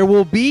 There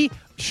will be,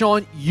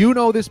 Sean, you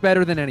know this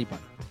better than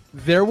anybody.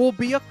 There will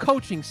be a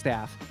coaching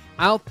staff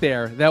out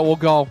there that will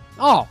go,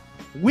 oh,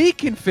 we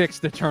can fix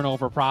the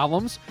turnover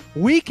problems.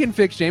 We can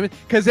fix Jameis.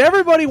 Because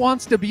everybody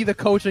wants to be the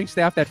coaching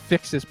staff that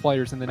fixes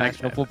players in the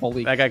National Football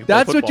League. that guy can play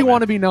That's what football, you man.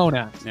 want to be known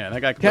as. Yeah,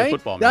 that guy can play Okay?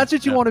 football, man. That's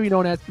what you Yeah. want to be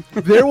known as.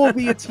 There will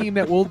be a team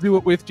that will do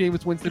it with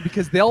Jameis Winston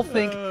because they'll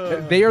think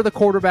that they are the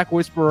quarterback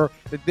whisperer,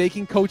 that they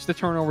can coach the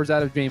turnovers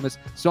out of Jameis.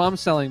 So I'm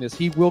selling this.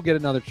 He will get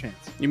another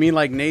chance. You mean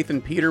like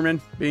Nathan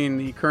Peterman being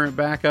the current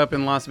backup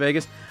in Las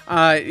Vegas?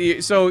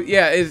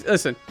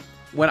 Listen,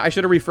 when I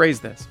should have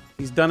rephrased this.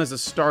 He's done as a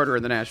starter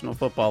in the National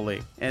Football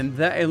League. And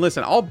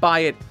listen, I'll buy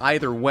it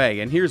either way.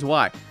 And here's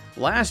why.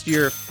 Last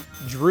year,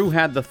 Drew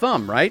had the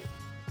thumb, right?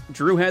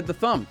 Drew had the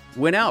thumb.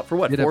 Went out for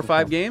what, Did 4 or have the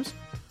 5 thumb. games?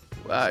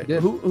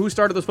 did. Who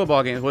started those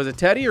football games? Was it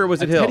Teddy or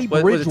was it Hill? Teddy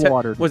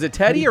Bridgewater. Was it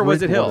Teddy or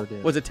was it Hill? Bridgewater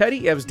did. Was it Teddy?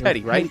 Yeah, it was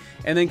Teddy, right?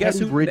 And then guess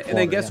Teddy who? And then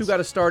Bridgewater, guess who yes. got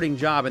a starting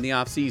job in the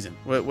offseason?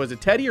 Was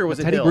it Teddy or was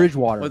it Teddy Hill?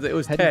 Bridgewater. It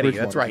was Teddy Teddy.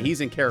 Bridgewater, That's right. yeah.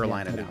 He's in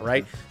Carolina Teddy now,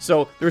 right?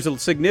 So there's a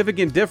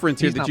significant difference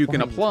here He's that not you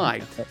can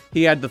playing. apply.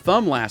 He had the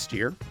thumb last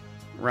year,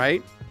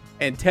 right?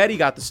 And Teddy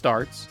got the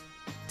starts.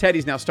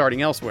 Teddy's now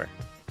starting elsewhere.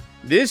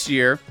 This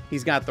year,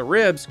 he's got the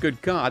ribs.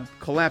 Good God,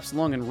 collapsed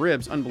lung and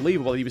ribs.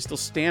 Unbelievable. He was still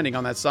standing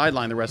on that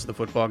sideline the rest of the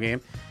football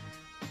game.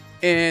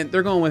 And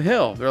they're going with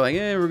Hill. They're like,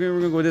 we're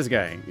going to go with this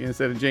guy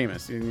instead of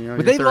Jameis. You know,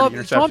 But your they 30 love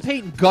interceptions. Sean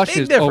Payton gushes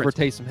Big difference. over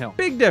Taysom Hill.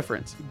 Big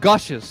difference.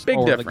 Gushes. Big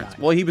over difference. The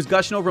guy. Well, he was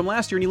gushing over him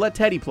last year, and he let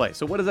Teddy play.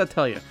 So what does that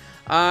tell you?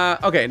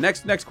 Okay,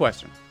 next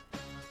question.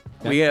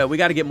 Yeah. We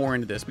got to get more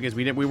into this because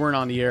we weren't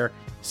on the air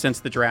since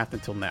the draft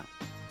until now.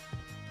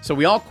 So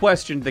we all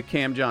questioned the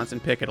Cam Johnson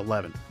pick at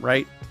 11,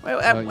 right?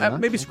 Yeah.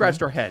 Maybe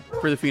scratched our head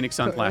for the Phoenix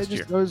Suns last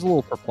year. I was a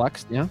little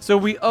perplexed. Yeah. So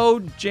we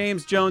owed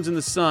James Jones and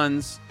the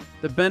Suns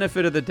the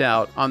benefit of the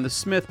doubt on the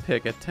Smith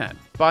pick at 10.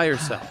 Buy or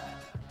sell?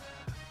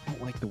 I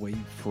don't like the way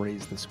you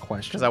phrased this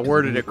question 'Cause I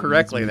worded it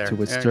correctly leads me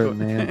there. To a Yeah, certain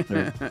cool.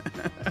 answer.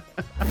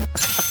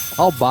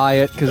 I'll buy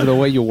it because of the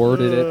way you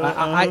worded it.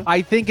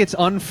 I think it's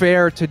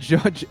unfair to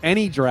judge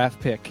any draft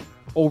pick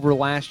over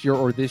last year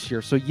or this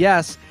year. So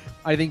yes,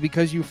 I think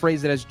because you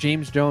phrased it as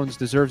James Jones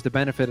deserves the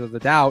benefit of the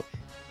doubt.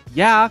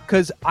 Yeah,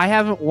 because I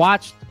haven't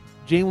watched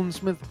Jalen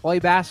Smith play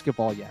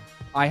basketball yet.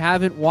 I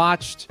haven't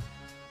watched,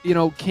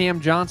 Cam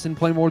Johnson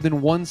play more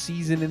than one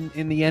season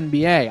in the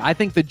NBA. I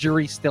think the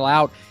jury's still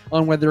out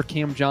on whether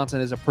Cam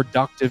Johnson is a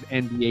productive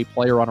NBA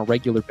player on a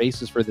regular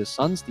basis for this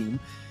Suns team.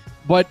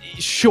 But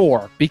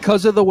sure,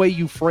 because of the way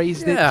you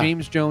phrased it,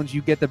 James Jones,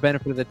 you get the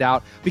benefit of the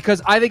doubt. Because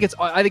I think it's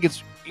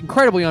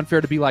incredibly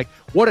unfair to be like,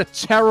 what a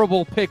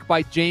terrible pick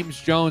by James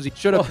Jones. He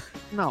should have.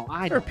 No,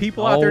 I There are don't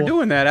people know. out there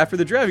doing that after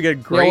the draft. You got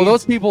Yeah, grades. well,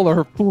 those people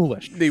are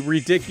foolish. The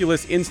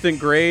ridiculous instant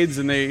grades,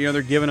 and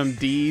they're giving them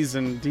D's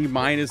and D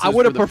minuses. I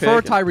would have for the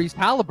preferred pick. Tyrese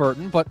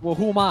Halliburton, but well,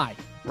 who am I?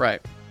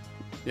 Right.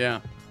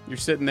 Yeah. You're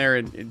sitting there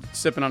and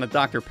sipping on a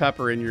Dr.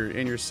 Pepper in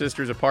your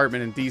sister's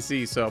apartment in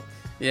DC. So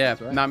yeah,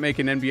 right. not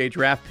making NBA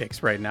draft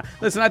picks right now.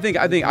 Listen, I think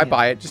I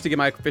buy it. Just to get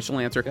my official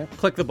answer, Okay.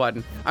 click the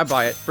button. I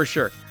buy it for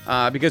sure.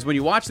 Because when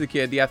you watch the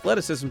kid, the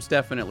athleticism's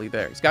definitely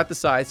there. He's got the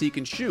size, he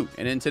can shoot.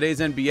 And in today's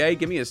NBA,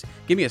 give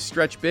me a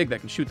stretch big that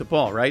can shoot the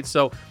ball, right?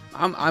 So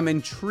I'm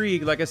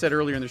intrigued. Like I said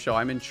earlier in the show,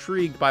 I'm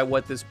intrigued by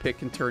what this pick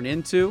can turn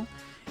into.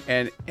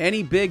 And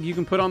any big you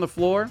can put on the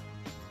floor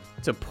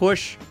to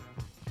push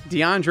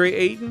DeAndre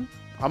Ayton,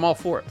 I'm all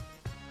for it.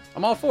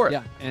 I'm all for it.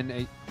 Yeah,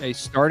 and a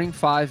starting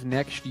five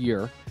next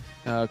year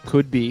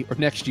could be, or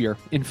next year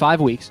in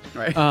 5 weeks,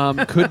 Right.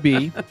 could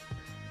be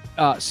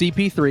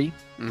CP3,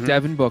 Mm-hmm.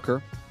 Devin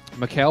Booker,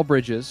 Mikal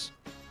Bridges,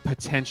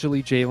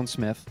 potentially Jalen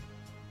Smith,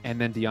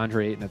 and then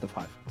DeAndre Ayton at the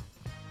 5.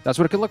 That's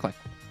what it could look like.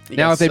 You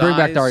Now, got if they bring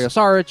back size. Dario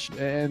Saric,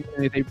 and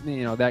if they,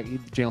 that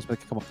Jalen Smith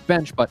can come off the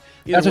bench, but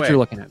Either that's what way, you're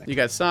looking at. You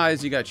got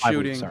size, you got 5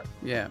 shooting. weeks, sorry.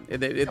 Yeah,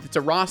 it's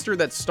a roster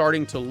that's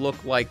starting to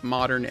look like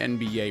modern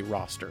NBA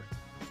roster.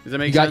 Does that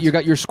make You sense?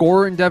 got your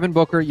scorer in Devin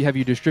Booker. You have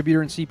your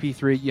distributor in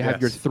CP3. You have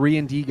your Yes.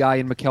 3-and-D guy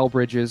in Mikal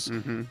Bridges.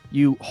 Mm-hmm.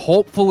 You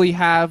hopefully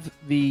have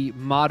the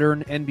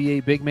modern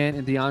NBA big man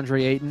in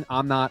DeAndre Ayton.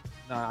 I'm not.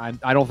 I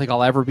don't think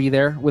I'll ever be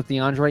there with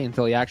DeAndre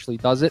until he actually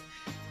does it.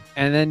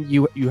 And then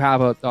you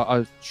have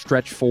a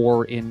stretch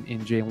 4 in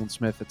Jalen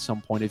Smith at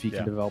some point if he Yeah.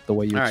 can develop the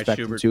way you All right, expect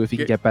him Schubert, to. If he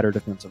can get better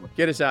defensively.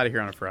 Get us out of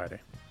here on a Friday.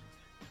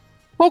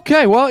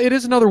 Okay, well, it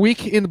is another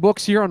week in the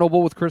books here on No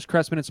Bull with Chris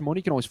Crespin and Simone.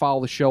 You can always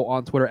follow the show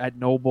on Twitter at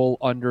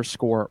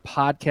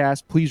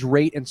NoBull_podcast. Please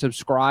rate and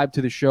subscribe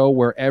to the show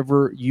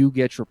wherever you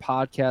get your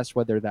podcasts,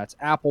 whether that's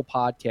Apple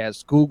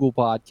Podcasts, Google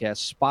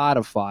Podcasts,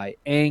 Spotify,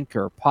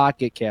 Anchor,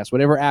 Pocket Cast,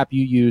 whatever app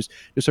you use.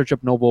 Just search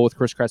up No Bull with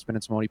Chris Crespin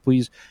and Simone.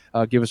 Please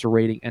give us a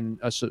rating and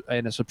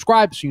a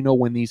subscribe so you know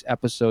when these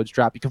episodes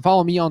drop. You can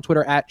follow me on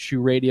Twitter at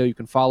Shoe Radio. You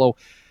can follow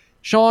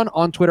Sean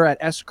on Twitter at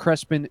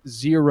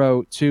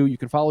SCrespin02. You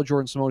can follow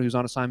Jordan Simone, who's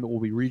on assignment. Will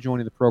be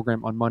rejoining the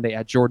program on Monday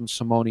at Jordan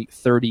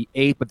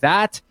Simone38. But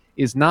that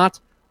is not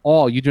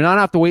all. You do not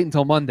have to wait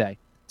until Monday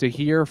to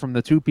hear from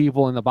the two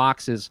people in the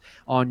boxes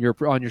on your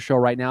show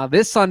right now.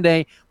 This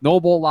Sunday, No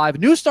Bull Live,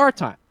 new start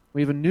time.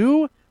 We have a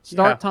new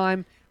start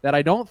time that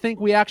I don't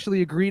think we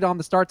actually agreed on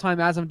the start time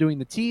as I'm doing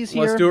the tease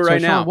here. Let's do it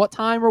right now. Sean, what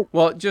time? I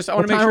want to make sure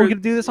we're going to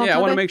do this on Sunday? I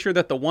want to make sure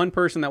that the one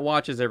person that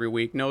watches every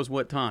week knows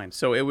what time.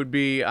 So it would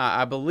be,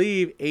 I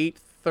believe,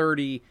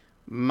 8:30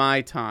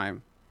 my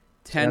time,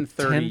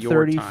 10:30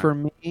 your time. 10:30 for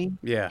me.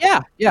 Yeah.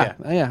 I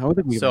would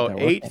think we so could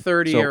make that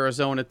work. 8:30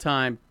 Arizona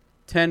time,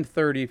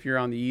 10:30 if you're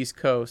on the East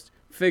Coast.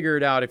 Figure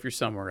it out if you're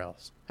somewhere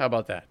else. How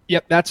about that?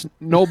 Yep, that's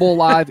No Bull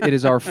Live. It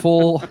is our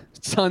full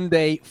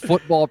Sunday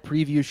football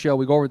preview show.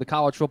 We go over the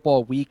college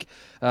football week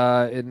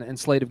and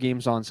slate of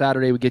games on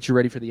Saturday. We get you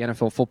ready for the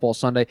NFL football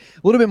Sunday. A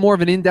little bit more of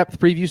an in-depth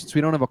preview since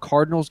we don't have a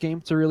Cardinals game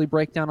to really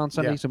break down on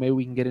Sunday, so maybe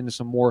we can get into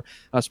some more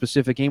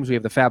specific games. We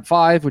have the Fab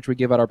Five, which we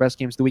give out our best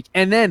games of the week.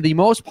 And then the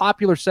most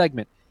popular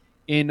segment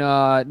in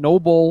No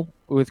Bull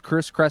with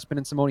Chris Crespin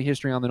and Simone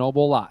history on the No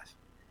Bull Live.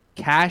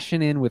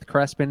 Cashing in with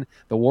Crespin,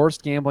 the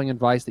worst gambling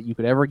advice that you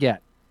could ever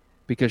get,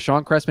 because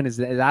Sean Crespin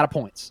is out of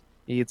points.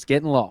 It's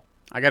getting low.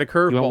 I got a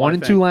curveball. You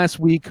went 1-2 last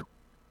week.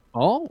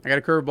 Oh, I got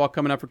a curveball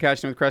coming up for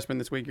Cashing with Crespin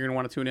this week. You're gonna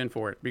want to tune in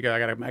for it because I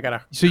got a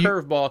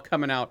curveball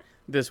coming out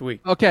this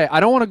week. Okay, I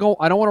don't want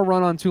to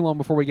run on too long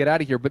before we get out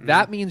of here, but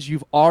that means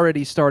you've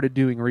already started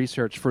doing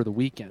research for the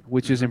weekend,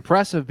 which is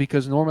impressive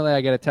because normally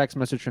I get a text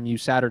message from you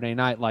Saturday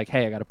night like,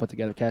 "Hey, I got to put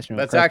together Cashing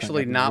with Crespin." That's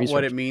actually not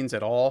what it means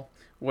at all.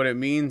 What it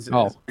means is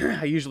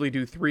I usually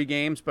do 3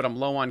 games, but I'm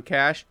low on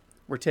cash.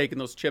 We're taking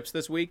those chips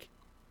this week,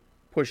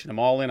 pushing them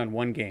all in on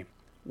one game.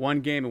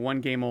 One game and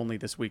one game only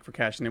this week for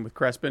Cashing in with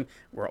Crespin.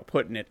 We're all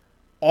putting it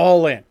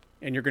all in,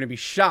 and you're going to be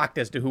shocked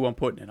as to who I'm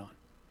putting it on.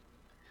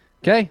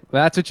 Okay,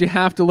 that's what you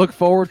have to look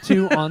forward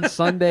to on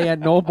Sunday at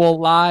No Bull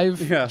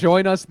Live. Yeah.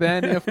 Join us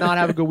then. If not,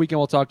 have a good weekend.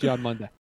 We'll talk to you on Monday.